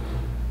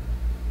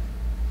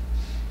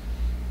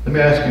 let me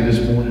ask you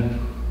this morning,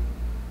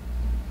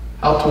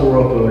 how tore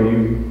up are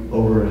you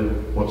over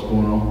what's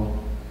going on?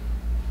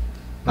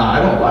 Now, I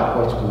don't like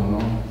what's going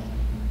on.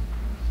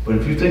 But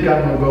if you think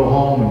I'm going to go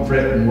home and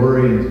fret and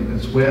worry and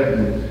sweat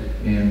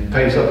and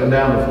pace up and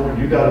down the floor,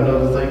 you got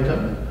another thing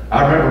coming.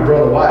 I remember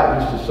Brother White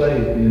used to say,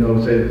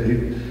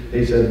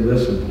 he said,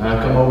 "Listen, I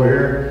come over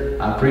here,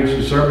 I preach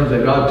the sermons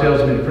that God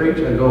tells me to preach,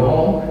 I go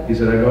home." He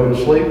said, "I go to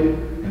sleep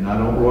and I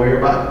don't worry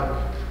about it."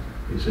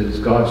 He said, "It's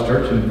God's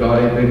church, and if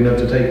God ain't big enough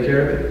to take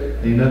care of it,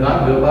 ain't nothing I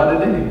can do about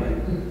it anyway."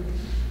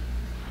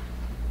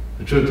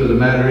 The truth of the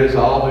matter is,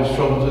 all these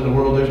troubles in the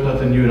world, there's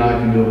nothing you and I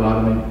can do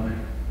about them anyway.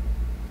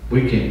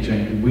 We can't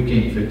change them. We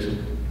can't fix them.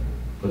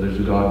 But there's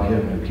a God in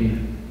heaven who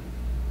can.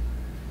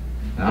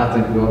 And I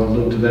think we ought to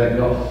look to that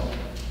God.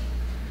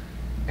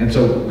 And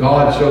so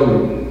God showed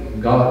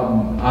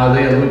him.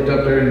 Isaiah looked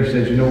up there and he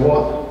said, "You know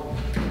what?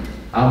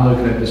 I'm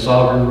looking at the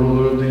sovereign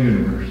ruler of the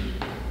universe.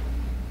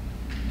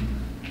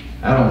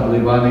 I don't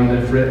believe I need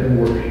to fret and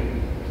worry."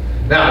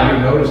 Now, you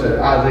notice that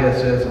Isaiah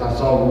says, "I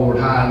saw the Lord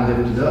high and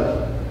lifted up."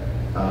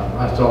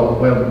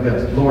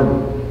 Lord,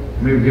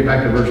 let me get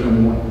back to verse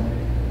number 1.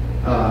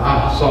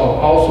 I saw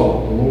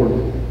also the Lord.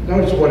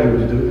 Notice what he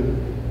was doing.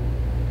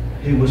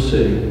 He was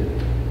sitting.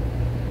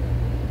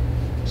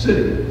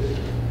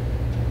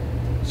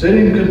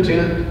 Sitting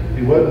content.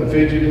 He wasn't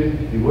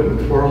fidgeting. He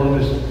wasn't twirling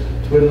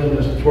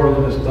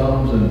his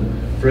thumbs and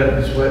fretting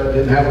and sweat.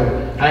 Didn't have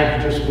a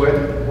handkerchief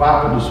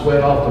wiping the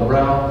sweat off the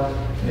brow,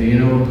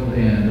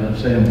 and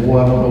saying, "Boy,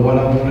 I don't know what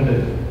I'm going to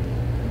do."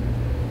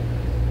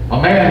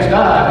 My man's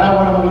died, now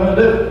what am I going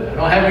to do? I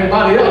don't have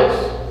anybody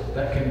else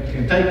that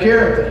can take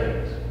care of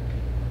things.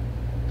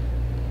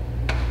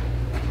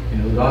 You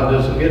know, God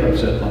doesn't get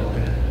upset like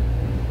that.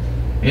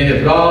 And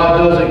if God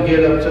doesn't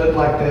get upset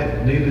like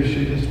that, neither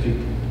should his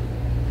people.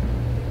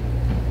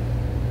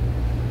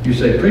 You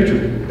say,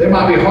 preacher, there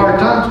might be hard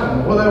times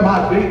coming. Well, there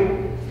might be.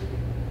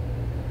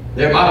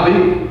 There might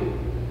be.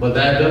 But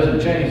that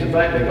doesn't change the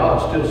fact that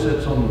God still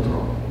sits on the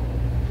throne.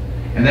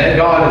 And that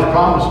God has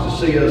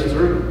promised to see us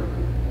through,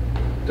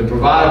 to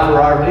provide for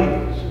our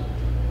needs,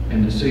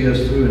 and to see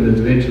us through and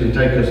eventually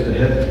take us to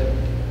heaven.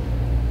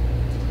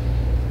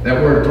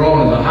 That word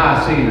throne is a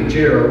high seat, a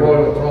chair, a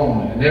royal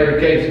throne. In every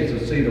case,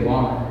 it's a seat of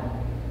honor.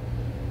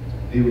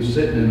 He was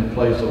sitting in a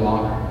place of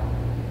honor.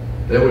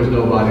 There was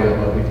nobody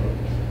above him.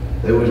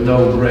 There was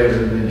no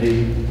greater than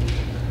he.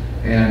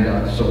 And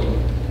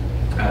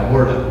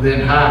word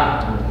then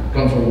high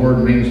comes from a word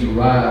that means to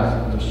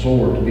rise, to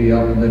soar, to be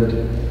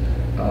uplifted.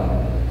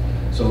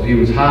 So he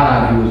was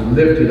high and he was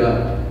lifted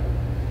up.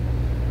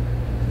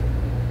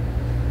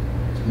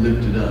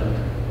 Lifted up.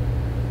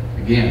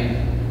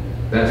 Again,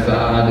 that's the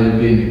idea of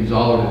being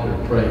exalted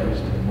or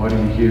praised. And what do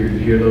you hear? You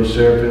hear those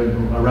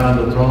seraphim around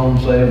the throne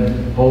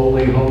saying,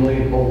 holy,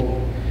 holy, holy.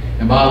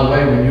 And by the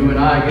way, when you and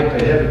I get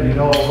to heaven, you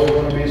know what we're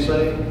going to be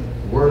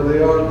saying?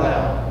 Worthy art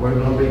thou. We're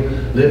going to be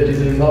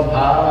lifting him up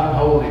high and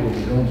holy.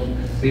 We're going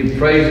to be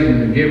praising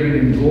him and giving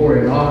him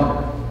glory and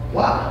honor.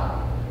 Why?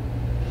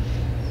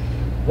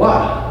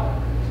 Why?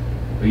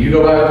 When you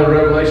go back to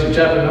Revelation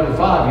chapter number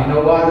 5, you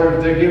know why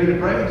they're giving it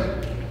praise?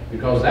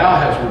 Because thou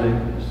hast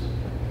redeemed us.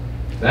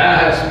 Thou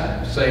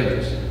hast saved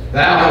us.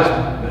 Thou hast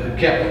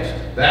kept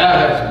us. Thou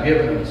hast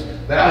given us.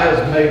 Thou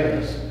hast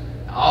made us.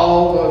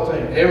 All the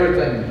things,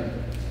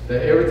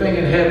 everything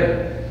in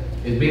heaven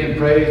is being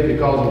praised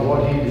because of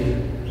what he did.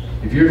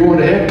 If you're going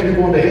to heaven, you're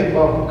going to heaven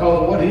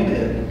because of what he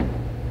did.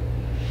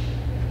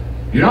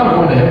 You're not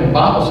going to heaven. The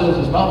Bible says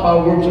it's not by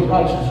works of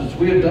righteousness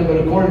we have done, but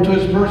according to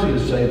his mercy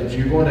has saved us.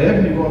 You're going to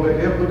heaven, you're going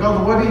to heaven because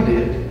of what he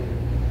did.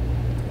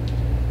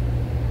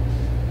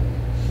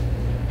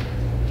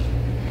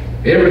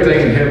 Everything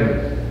in heaven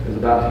is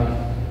about him.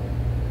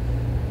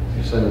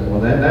 You say,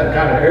 well, then that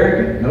kind of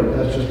arrogant? Nope,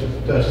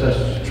 that's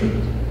just the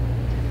truth.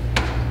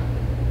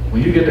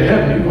 When you get to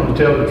heaven, you're going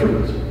to tell the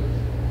truth.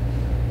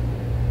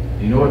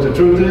 You know what the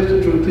truth is?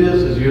 The truth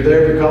is you're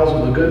there because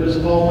of the goodness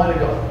of Almighty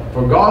God.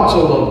 For God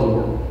so loved the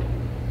world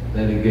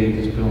that he gave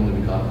his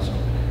only begotten Son.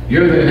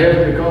 You're in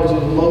heaven because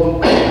of the love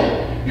of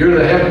God. You're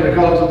in heaven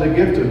because of the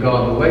gift of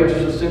God. The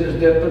wages of sin is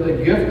death, but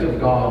the gift of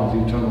God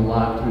is eternal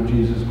life through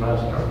Jesus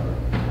Christ our Lord.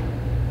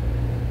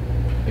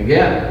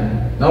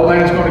 Again, no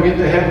man's going to get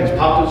to heaven's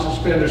pop his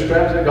suspender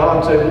straps at God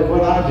and say, look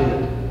what I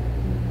did.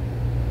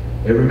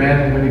 Every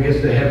man, when he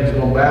gets to heaven, is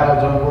going to bow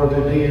his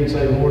unworthy knee and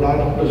say, Lord, I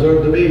don't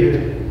deserve to be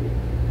here.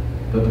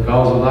 But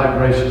because of thy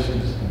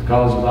graciousness,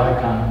 because of thy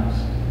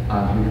kindness,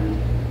 I'm here.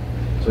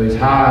 So he's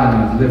high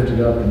and he's lifted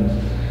up and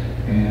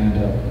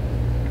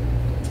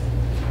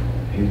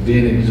he's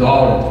being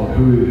exalted for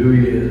who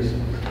he is.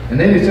 And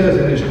then he says,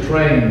 and his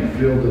train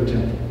filled the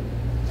temple.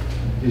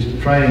 His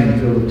train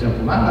filled the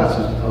temple. Now that's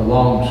a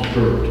long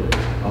skirt,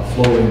 a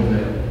flowing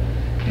veil.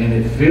 And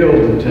it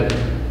filled the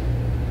temple.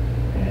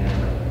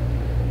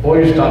 And boy,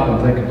 you stop and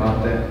think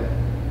about that.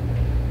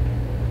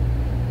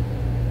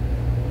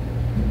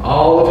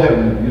 All of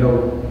heaven, you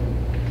know.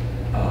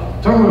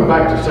 Turn with me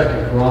back to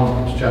 2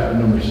 Chronicles chapter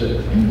number 6.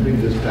 Let me read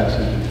this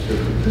passage of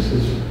Scripture. This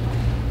is,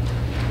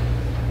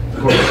 of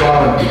course,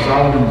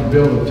 Solomon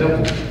built a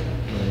temple.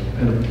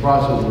 In the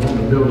process of wanting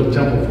to build a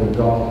temple for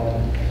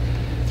God.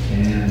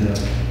 And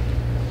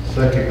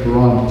 2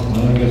 Chronicles,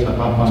 well, I guess I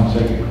might find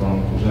 2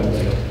 Chronicles, that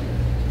way.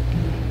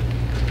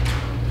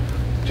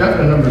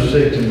 Chapter number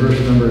 6 and verse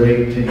number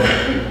 18.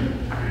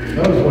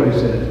 Notice what he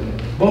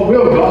said. But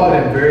will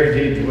God in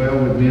verity dwell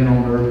with men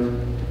on earth?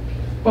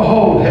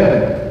 Behold,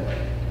 heaven,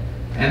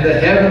 and the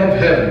heaven of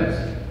heavens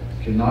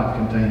cannot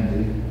contain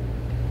thee.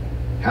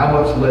 How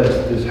much less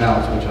this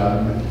house which I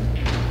have made?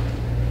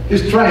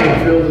 His train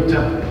filled the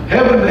temple.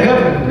 Heaven to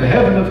heaven, and the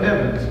heaven of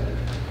heavens.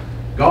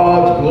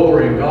 God's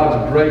glory and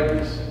God's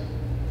greatness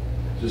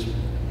just,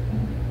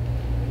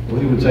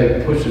 what he would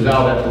say, pushes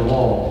out at the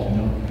walls. You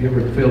know, if you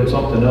ever filled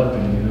something up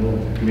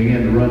and you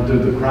begin to run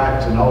through the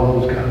cracks and all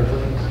those kind of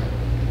things.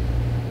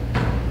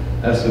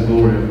 That's the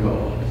glory of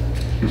God.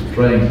 His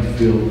train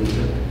filled the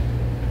temple.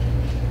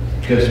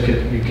 Just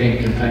you can't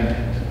contain it.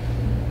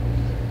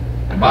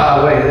 And by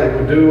the way, that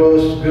would do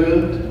us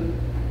good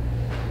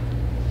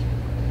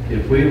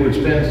if we would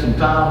spend some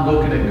time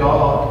looking at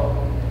God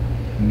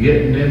and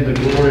getting in the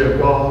glory of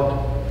God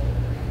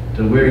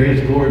to where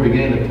his glory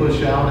began to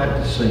push out at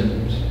the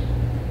seams.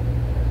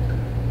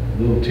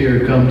 A little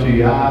tear comes to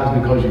your eyes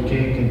because you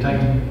can't contain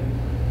it.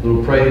 A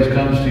little praise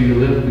comes to your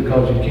lips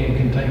because you can't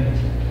contain it.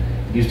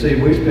 You see,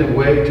 we spend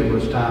way too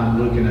much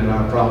time looking at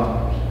our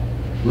problems,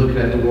 looking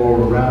at the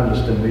world around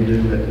us than we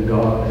do at the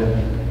God,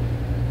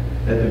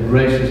 at the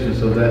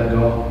graciousness of that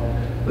God.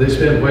 They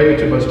spend way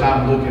too much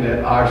time looking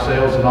at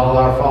ourselves and all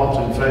our faults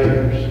and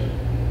failures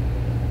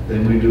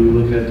than we do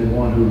looking at the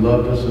one who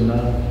loved us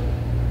enough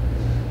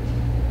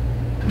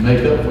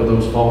make up for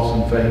those faults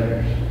and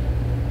failures.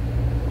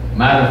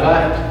 Matter of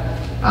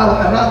fact,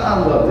 I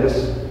love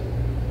this.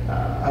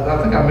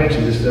 I think I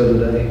mentioned this the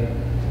other day.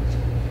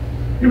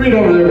 You read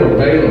over there with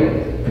Balaam.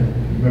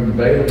 You remember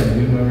Balaam?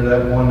 You remember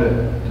that one that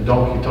the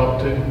donkey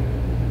talked to?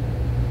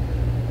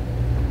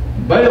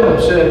 Balaam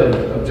said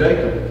of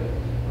Jacob,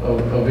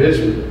 of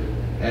Israel,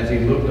 as he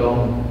looked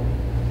on,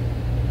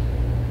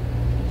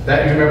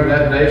 that you remember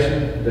that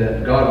nation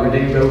that God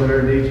redeemed over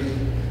there in Egypt?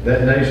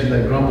 That nation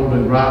that grumbled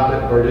and griped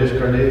at Kadesh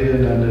Barnea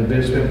and had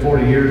been spent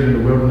 40 years in the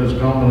wilderness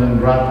grumbling and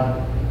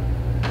griping.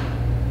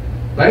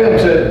 Balaam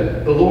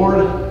said, the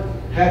Lord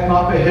hath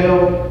not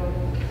beheld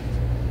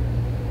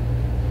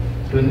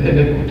the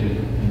iniquity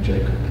in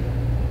Jacob.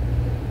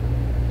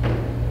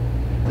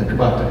 Think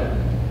about that.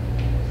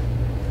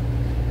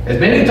 As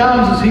many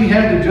times as he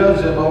had to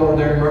judge them over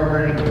there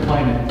murmuring and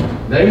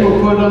complaining, they were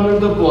put under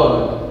the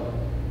blood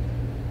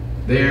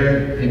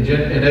there in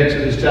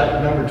Exodus chapter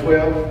number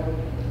 12.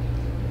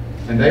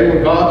 And they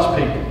were God's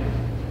people.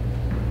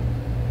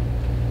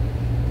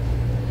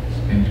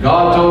 And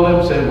God told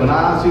them, said, when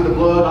I see the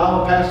blood, I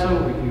will pass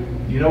over you.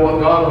 You know what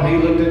God, when he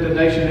looked at the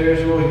nation of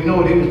Israel, you know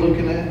what he was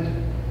looking at?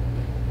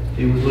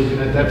 He was looking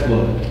at that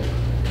blood.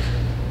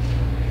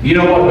 You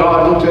know what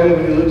God looks at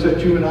when he looks at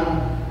you and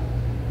I?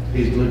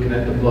 He's looking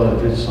at the blood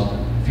of his Son.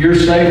 If you're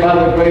saved by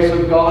the grace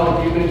of God,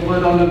 if you've been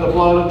put under the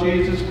blood of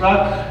Jesus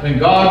Christ, when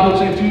God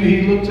looks at you,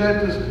 he looks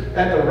at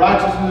the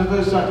righteousness of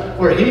his Son.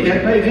 For he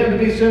had made him to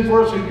be sin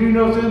for us who do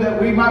no sin,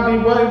 that we might be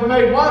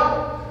made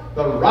what?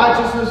 The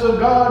righteousness of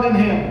God in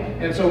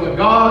him. And so when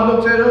God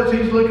looks at us,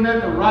 he's looking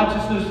at the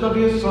righteousness of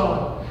his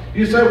Son.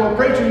 You say, well,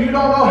 preacher, you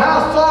don't know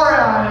how sorry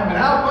I am and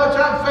how much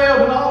I've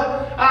failed and all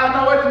that. I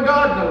know it and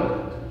God knows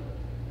it.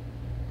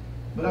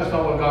 But that's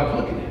not what God's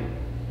looking at.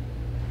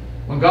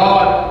 When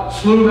God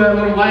slew that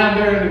little lamb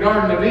there in the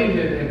Garden of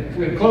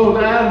Eden and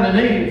clothed Adam and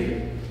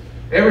Eve,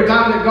 every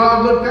time that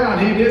God looked down,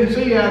 he didn't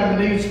see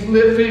Adam and Eve's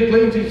fig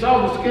leaves. He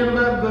saw the skin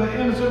of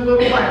the innocent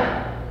little lamb.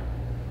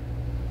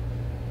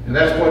 And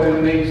that's what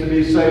it means to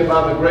be saved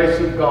by the grace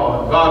of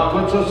God. God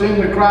puts us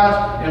into Christ,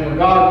 and when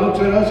God looks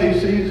at us, he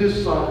sees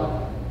his Son.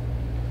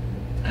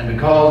 And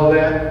because of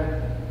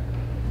that,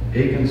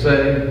 he can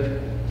say,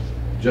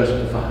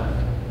 justified.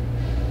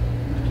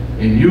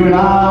 And you and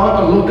I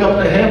ought to look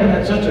up to heaven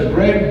at such a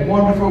great,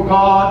 wonderful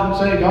God and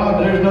say,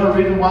 God, there's no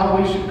reason why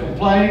we should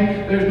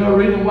complain. There's no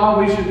reason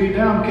why we should be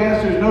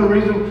downcast. There's no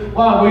reason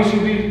why we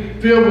should be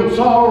filled with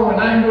sorrow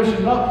and anguish.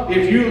 And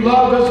if you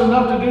loved us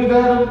enough to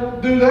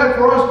do that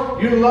for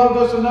us, you loved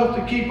us enough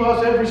to keep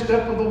us every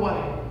step of the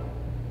way.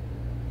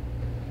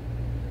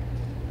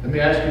 Let me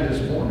ask you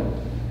this morning,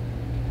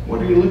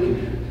 what are you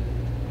looking at?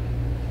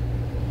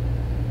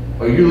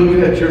 Are you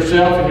looking at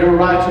yourself and your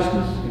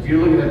righteousness? If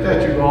you're looking at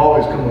that, you will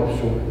always come up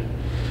short.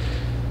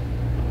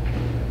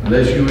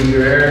 Unless you and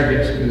your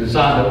arrogance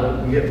decide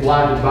to get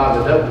blinded by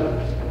the devil.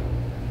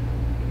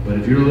 But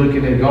if you're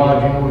looking at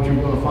God, you know what you're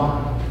going to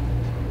find?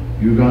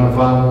 You're going to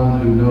find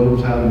one who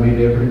knows how to meet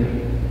every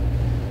need.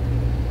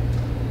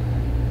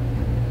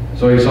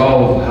 So he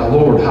saw how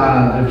Lord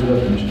high and lifted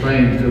up in his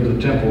train filled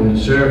the temple, and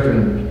the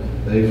seraphim,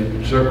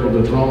 they circled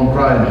the throne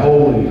crying,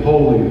 holy,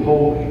 holy,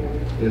 holy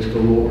is the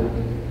Lord.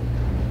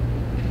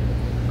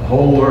 The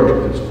whole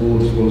earth is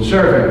full of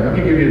seraphim. Let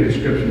me give you a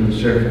description of the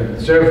seraphim.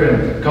 The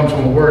seraphim comes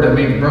from a word that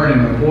means burning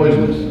or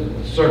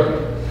poisonous.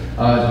 Serpent.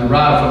 It's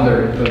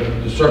derived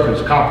from the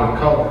serpent's copper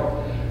color.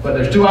 But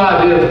there's two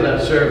ideas of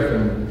that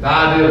seraphim. The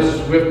idea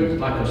of swiftness,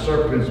 like a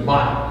serpent's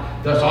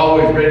bite. That's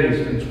always ready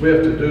and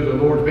swift to do the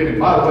Lord's bidding.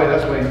 By the way,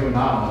 that's the way you and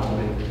I ought to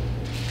be.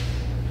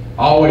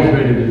 Always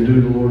ready to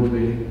do the Lord's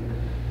bidding.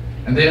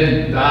 And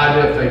then the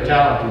idea of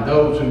fatality,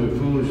 those who would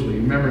foolishly.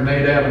 Remember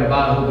Nadab and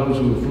Abihu, those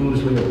who would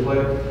foolishly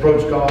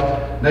approach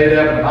God.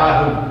 Nadab and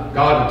Abihu,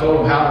 God had told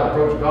them how to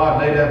approach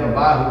God. Nadab and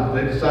Abihu,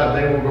 they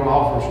decided they were going to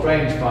offer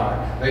strange fire.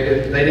 They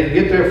didn't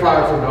get their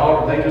fire from the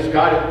altar. They just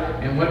got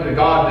it and went to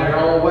God their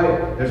own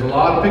way. There's a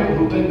lot of people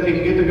who think they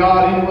can get to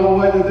God any little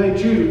way that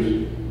they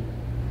choose.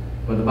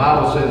 But the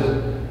Bible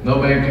says no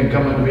man can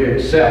come unto me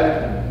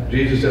except.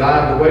 Jesus said,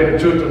 I am the way, the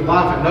truth, and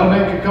life, and no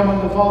man can come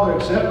unto the Father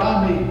except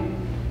by me.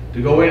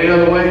 To go any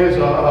other way is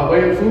a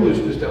way of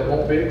foolishness that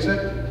won't be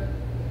accepted.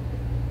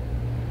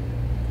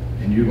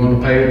 And you're going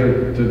to pay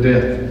the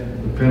death,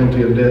 the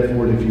penalty of death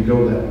for it if you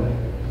go that way.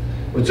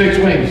 With 6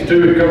 wings,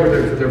 2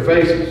 cover their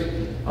faces,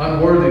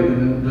 unworthy to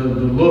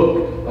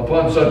look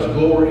upon such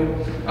glory.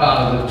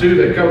 The 2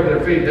 that cover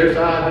their feet, there's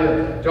the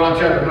idea. John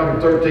chapter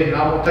number 13,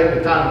 I won't take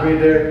the time to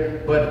read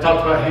there, but it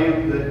talks about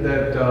him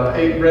that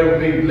ate bread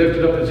with me,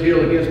 lifted up his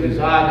heel against me. His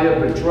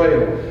idea of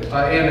betrayal.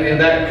 And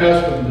that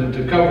custom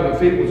to cover the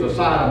feet was a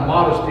sign of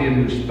modesty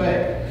and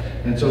respect.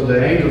 And so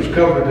the angels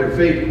covered their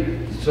feet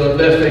so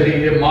lest they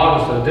be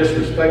immodest or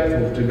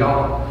disrespectful to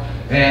God.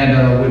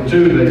 And with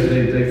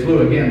 2, they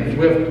flew again,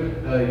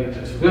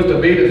 swift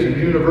obedience and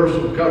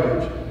universal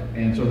coverage.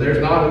 And so there's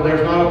not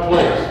a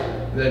place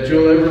that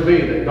you'll ever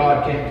be that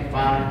God can't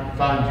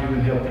find you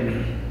and help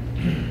you.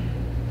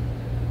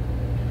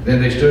 Then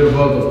they stood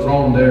above the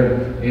throne there,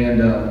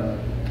 and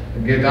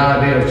get the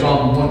idea of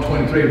Psalm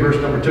 123, verse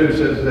number 2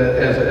 says that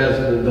as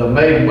the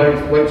maid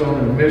waits on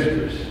her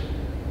mistress,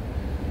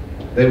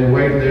 they were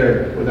waiting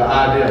there with the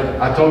idea.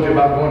 I told you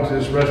about going to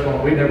this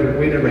restaurant. We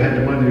never had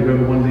the money to go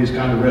to one of these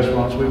kind of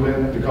restaurants. We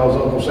went because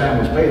Uncle Sam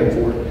was paying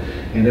for it.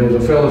 And there was a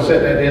fellow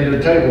sitting at the end of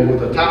the table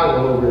with a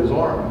towel over his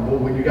arm. And boy,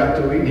 when you got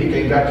through eating, he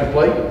came back to your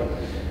plate.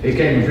 He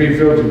came and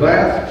refilled your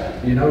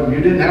glass. You know,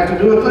 you didn't have to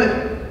do a thing.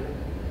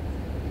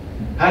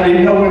 How did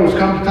you know when it was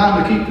come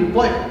time to keep your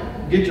plate?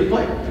 Get your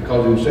plate?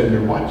 Because he was sitting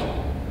there watching.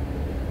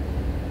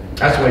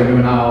 That's the way you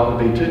and I ought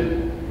to be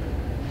too.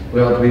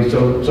 We ought to be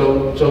so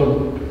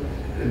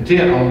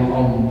intent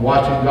on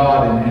watching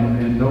God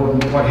and knowing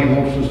what He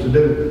wants us to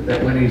do.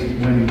 That when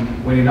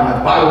He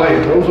not. By the way,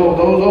 those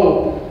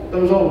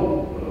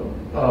old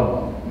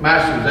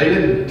masters, they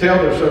didn't tell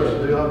their servants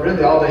to do it.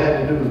 Really, all they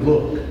had to do was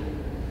look.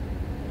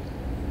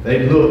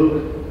 They'd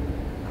look,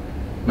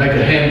 make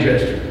a hand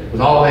gesture. Was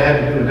all they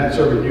had to do, and that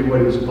servant knew what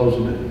he was supposed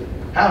to do.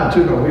 How in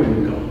two are we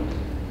with God?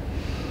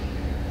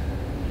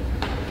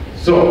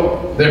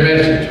 So, their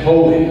message: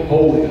 holy,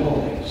 holy,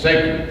 holy,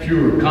 sacred,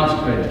 pure,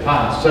 consecrated,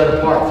 pious, set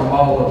apart from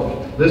all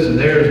others. Listen,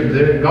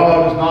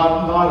 God is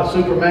not a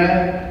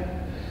Superman.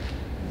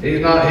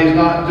 He's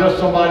not just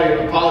somebody,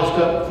 a polished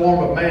up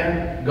form of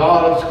man.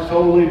 God is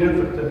totally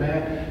different than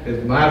man. As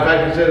a matter of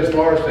fact, He said, as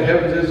far as the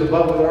heavens is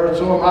above the earth,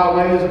 so are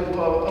my ways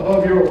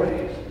above your ways.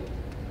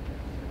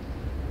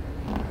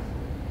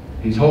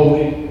 He's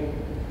holy.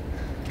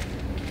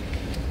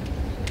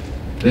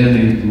 Then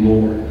He's the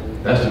Lord.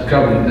 That's the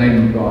covenant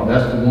name of God.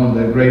 That's the one,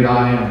 the great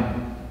I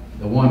am.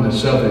 The one, the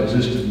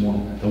self-existent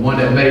one. The one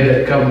that made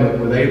that covenant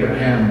with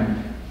Abraham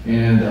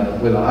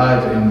and with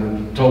Isaac,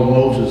 and told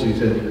Moses, He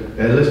said,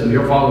 hey, listen,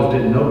 your fathers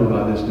didn't know me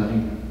by this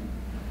name.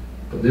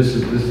 But this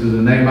is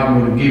the name I'm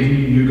going to give you.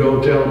 You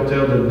go tell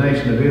the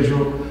nation of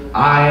Israel,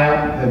 I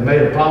am, have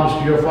made a promise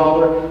to your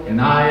father, and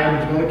I am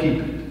is going to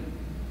keep it.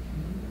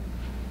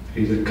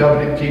 He's a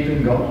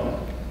covenant-keeping God.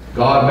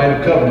 God made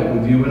a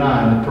covenant with you and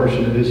I in the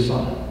person of His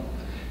Son.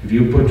 If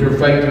you put your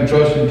faith and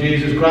trust in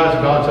Jesus Christ,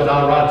 God said,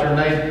 I'll write your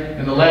name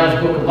in the Lamb's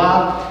Book of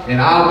Life,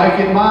 and I'll make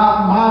it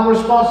my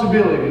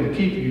responsibility to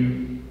keep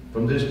you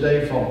from this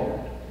day forward.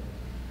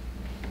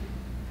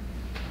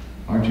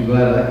 Aren't you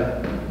glad of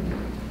that?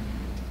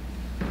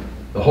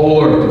 The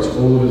whole earth is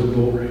full of His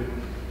glory.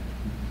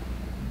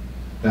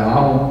 Now,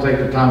 I won't take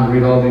the time to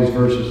read all these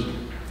verses,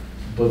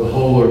 but the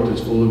whole earth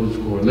is full of His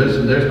glory.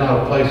 Listen, there's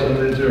not a place on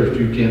this earth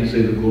you can't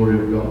see the glory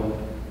of God.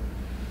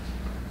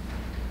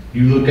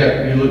 You look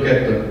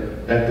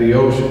at the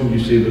ocean, you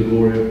see the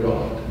glory of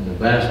God, and the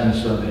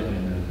vastness of it,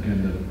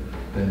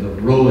 and the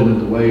rolling of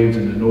the waves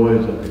and the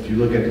noise of it. You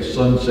look at the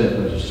sunset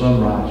and the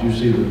sunrise, you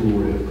see the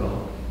glory of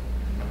God.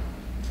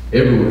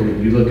 Everywhere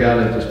you look out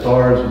at the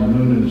stars and the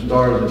moon and the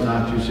stars at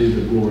night, you see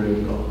the glory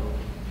of God.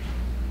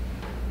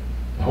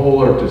 The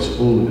whole earth is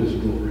full of His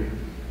glory.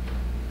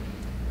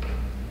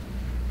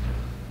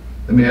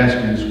 Let me ask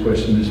you this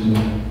question this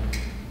morning.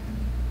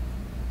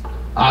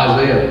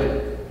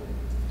 Isaiah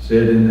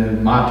said,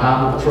 in my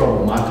time of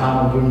trouble, my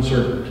time of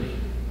uncertainty,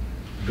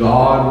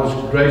 God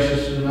was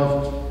gracious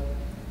enough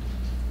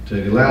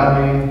to allow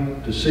me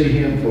to see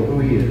Him for who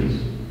He is.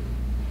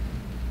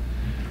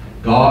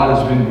 God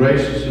has been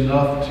gracious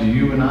enough to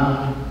you and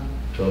I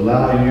to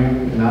allow you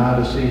and I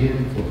to see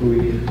Him for who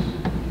He is.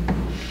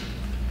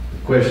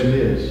 The question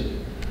is,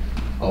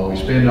 are we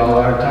spend all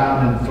our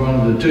time in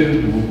front of the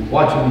tube,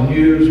 watching the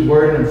news,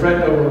 worrying and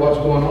fretting over what's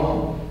going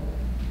on?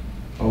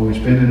 Or are we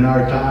spending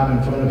our time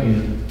in front of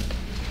Him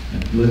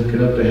and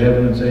looking up to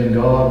heaven and saying,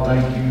 God,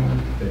 thank you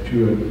that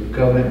you're a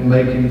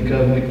covenant-making,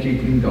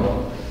 covenant-keeping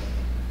God.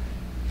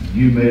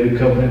 You made a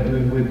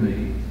covenant with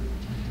me.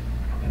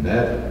 And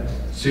that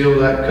seal of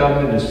that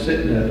covenant is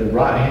sitting at the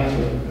right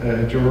hand,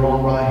 at your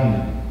own right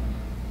hand,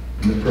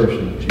 in the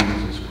person of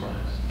Jesus Christ.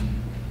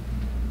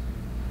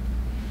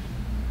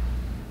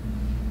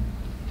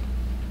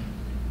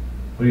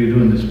 What are you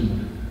doing this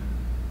morning?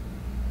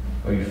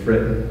 Are you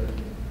fretting?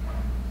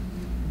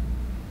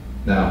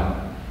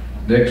 Now,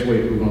 next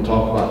week we're going to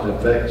talk about the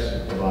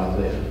effects of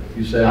Isaiah.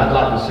 You say, I'd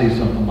like to see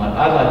something like,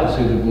 I'd like to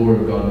see the glory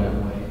of God in that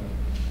way.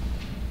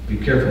 Be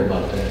careful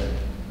about that.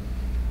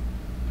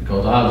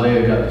 Because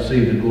Isaiah got to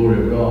see the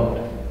glory of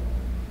God.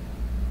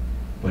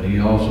 But he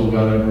also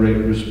got a great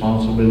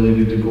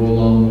responsibility to go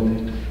along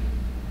with it.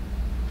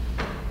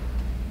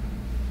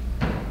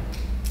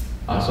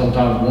 I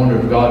sometimes wonder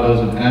if God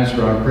doesn't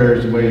answer our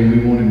prayers the way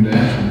we want Him to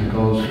answer them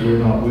because we're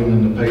not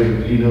willing to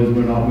pay He knows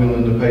we're not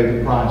willing to pay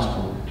the price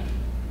for it.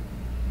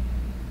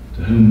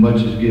 To whom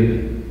much is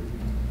given,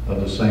 of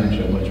the same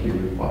shall much be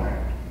required.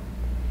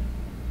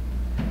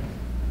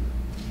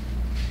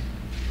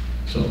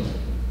 So,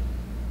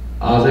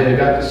 Isaiah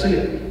got to see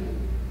it.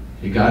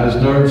 He got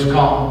his nerves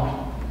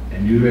calmed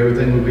and knew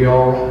everything would be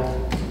all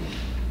right.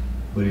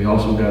 But he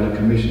also got a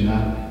commission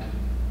out of it.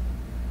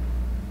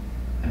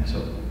 And so,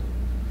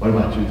 what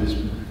about you this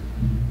morning?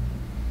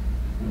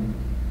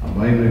 I'm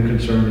mainly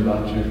concerned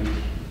about you,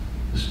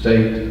 the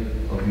state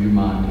of your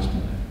mind this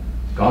morning.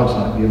 God's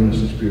not giving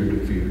us a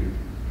spirit of fear.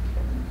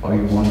 Are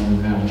you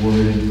wondering now,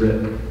 worried and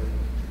fretting?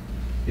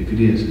 If it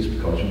is, it's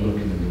because you're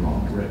looking in the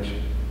wrong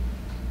direction.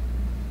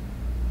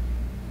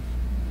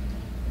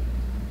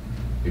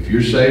 If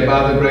you're saved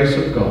by the grace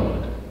of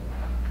God,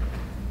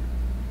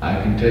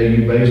 I can tell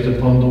you based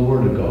upon the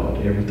Word of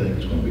God,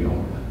 everything's going to be all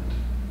right.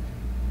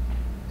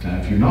 Now,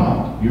 if you're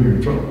not, you're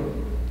in trouble.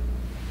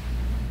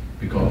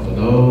 Because for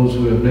those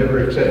who have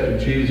never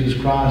accepted Jesus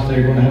Christ,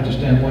 they're going to have to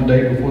stand one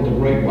day before the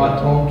great white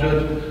throne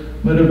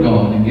judgment of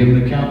God and give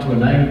an account to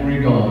an angry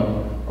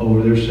God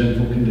over their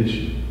sinful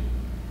condition.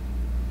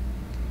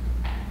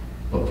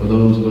 But for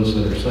those of us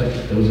that are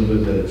saved, those of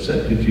us that have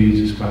accepted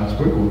Jesus Christ,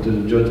 we're going to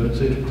the judgment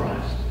seat of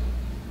Christ,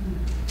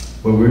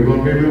 where we're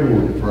going to be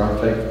rewarded for our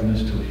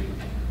faithfulness to Him.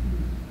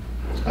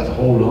 That's a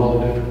whole lot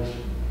of difference.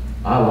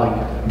 I like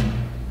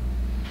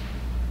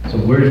it. So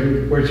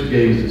where's your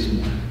gaze this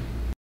morning?